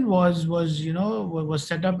design was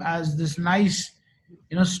set up as this nice,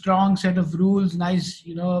 strong set of rules, nice,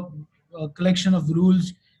 collection of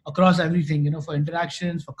rules across everything, for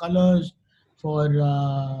interactions, for colors, for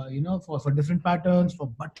for different patterns, for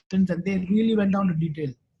buttons, and they really went down to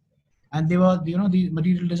detail. And they were, the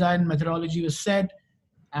material design methodology was set,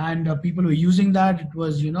 and people were using that. It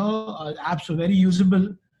was, apps were very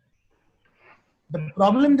usable. The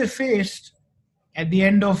problem they faced at the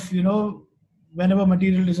end of, whenever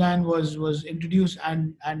material design was introduced,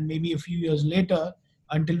 and maybe a few years later,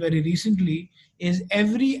 until very recently, is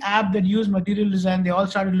every app that used material design, they all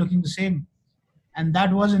started looking the same. And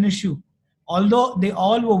that was an issue. Although they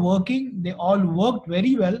all were working, they all worked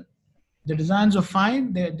very well. The designs were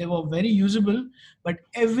fine, they were very usable, but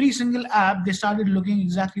every single app, they started looking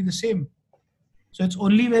exactly the same. So it's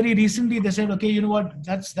only very recently they said, okay, you know what,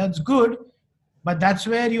 that's good, but that's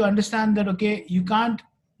where you understand that, okay, you can't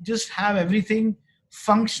just have everything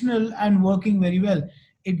functional and working very well.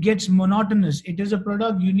 It gets monotonous. It is a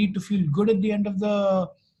product. You need to feel good at the end of the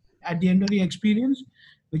experience,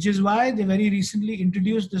 which is why they very recently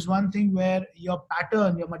introduced this one thing where your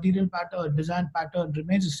pattern, your material pattern, design pattern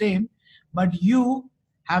remains the same, but you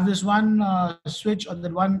have this one switch, or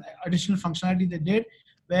that one additional functionality they did,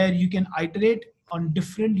 where you can iterate on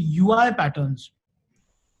different UI patterns.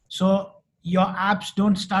 So your apps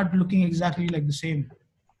don't start looking exactly like the same.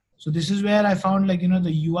 So this is where I found, like,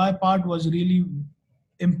 the UI part was really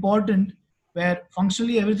important, where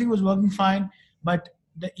functionally everything was working fine, but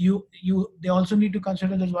they also need to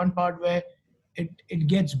consider there's one part where it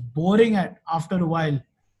gets boring after a while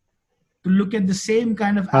to look at the same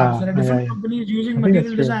kind of apps. There are different companies using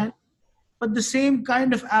material design, but the same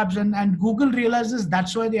kind of apps, and Google realizes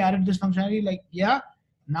that's why they added this functionality. Like,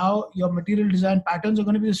 now your material design patterns are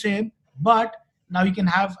going to be the same, but now you can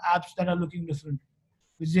have apps that are looking different,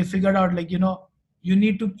 which they figured out, like, you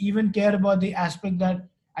need to even care about the aspect that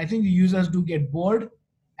I think the users do get bored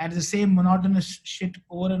and the same monotonous shit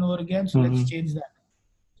over and over again. So let's change that.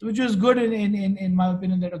 So, which was good in my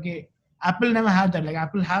opinion, that, okay, Apple never had that. Like,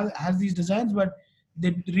 Apple has these designs, but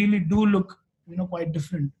they really do look, quite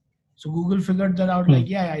different. So Google figured that out. Like,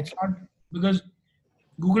 it's not, because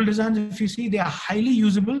Google designs, if you see, they are highly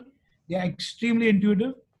usable. They are extremely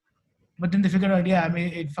intuitive. But then they figured out,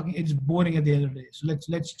 it's boring at the end of the day. So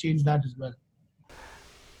let's change that as well.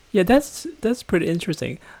 Yeah, that's pretty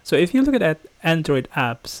interesting. So if you look at Android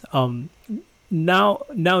apps,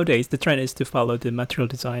 nowadays the trend is to follow the material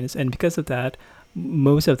designs, and because of that,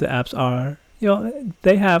 most of the apps are,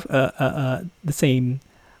 they have the same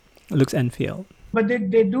looks and feel. But they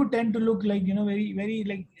do tend to look like, very, very,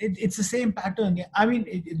 like, it's the same pattern. I mean,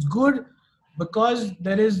 it's good because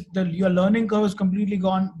there is your learning curve is completely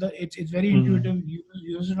gone. It's very intuitive. You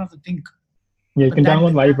don't have to think. Yeah, you But can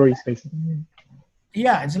download libraries basically.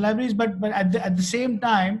 Yeah, it's libraries, but at the same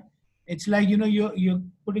time, it's like you're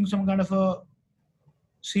putting some kind of a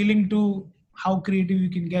ceiling to how creative you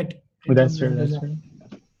can get in That's terms true. of That's design.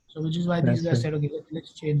 true. So which is why these That's guys true. said, okay,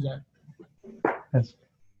 let's change that. Yes.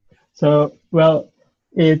 So, well,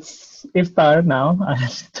 it's iftar now. I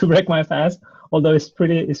have to break my fast, although it's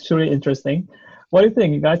really interesting. What do you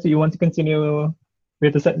think, guys? Do you want to continue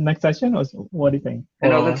with the next session, or what do you think?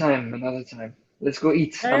 Another Or time, another time. Let's go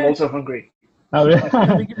eat. I'm Eh, also hungry. oh,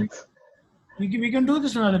 yeah, really? we can do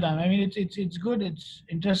this another time. I mean, it's good. It's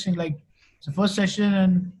interesting. Like it's the first session,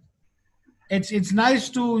 and it's nice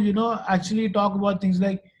to actually talk about things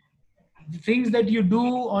like the things that you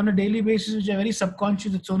do on a daily basis, which are very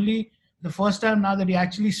subconscious. It's only the first time now that you're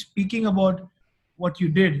actually speaking about what you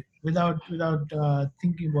did without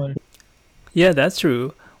thinking about it. Yeah, that's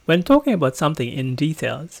true. When talking about something in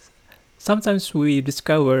details, sometimes we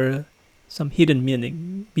discover some hidden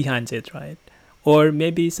meaning behind it, right? Or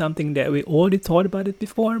maybe something that we already thought about it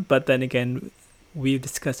before, but then again, we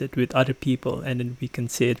discuss it with other people and then we can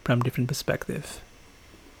see it from different perspective.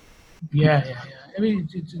 Yeah. I mean,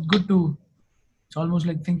 it's good to. It's almost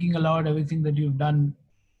like thinking aloud everything that you've done.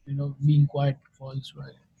 Being quiet for all this while.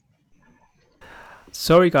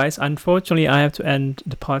 Sorry, guys. Unfortunately, I have to end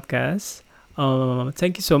the podcast.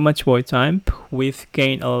 Thank you so much for your time. We've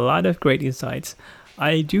gained a lot of great insights.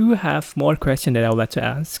 I do have more questions that I would like to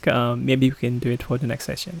ask. Maybe we can do it for the next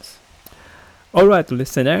sessions. All right,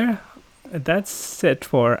 listener. That's it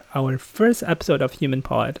for our first episode of Human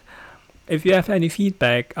Pod. If you have any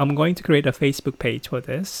feedback, I'm going to create a Facebook page for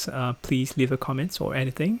this. Please leave a comment or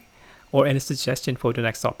anything, or any suggestion for the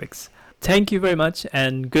next topics. Thank you very much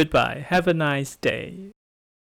and goodbye. Have a nice day.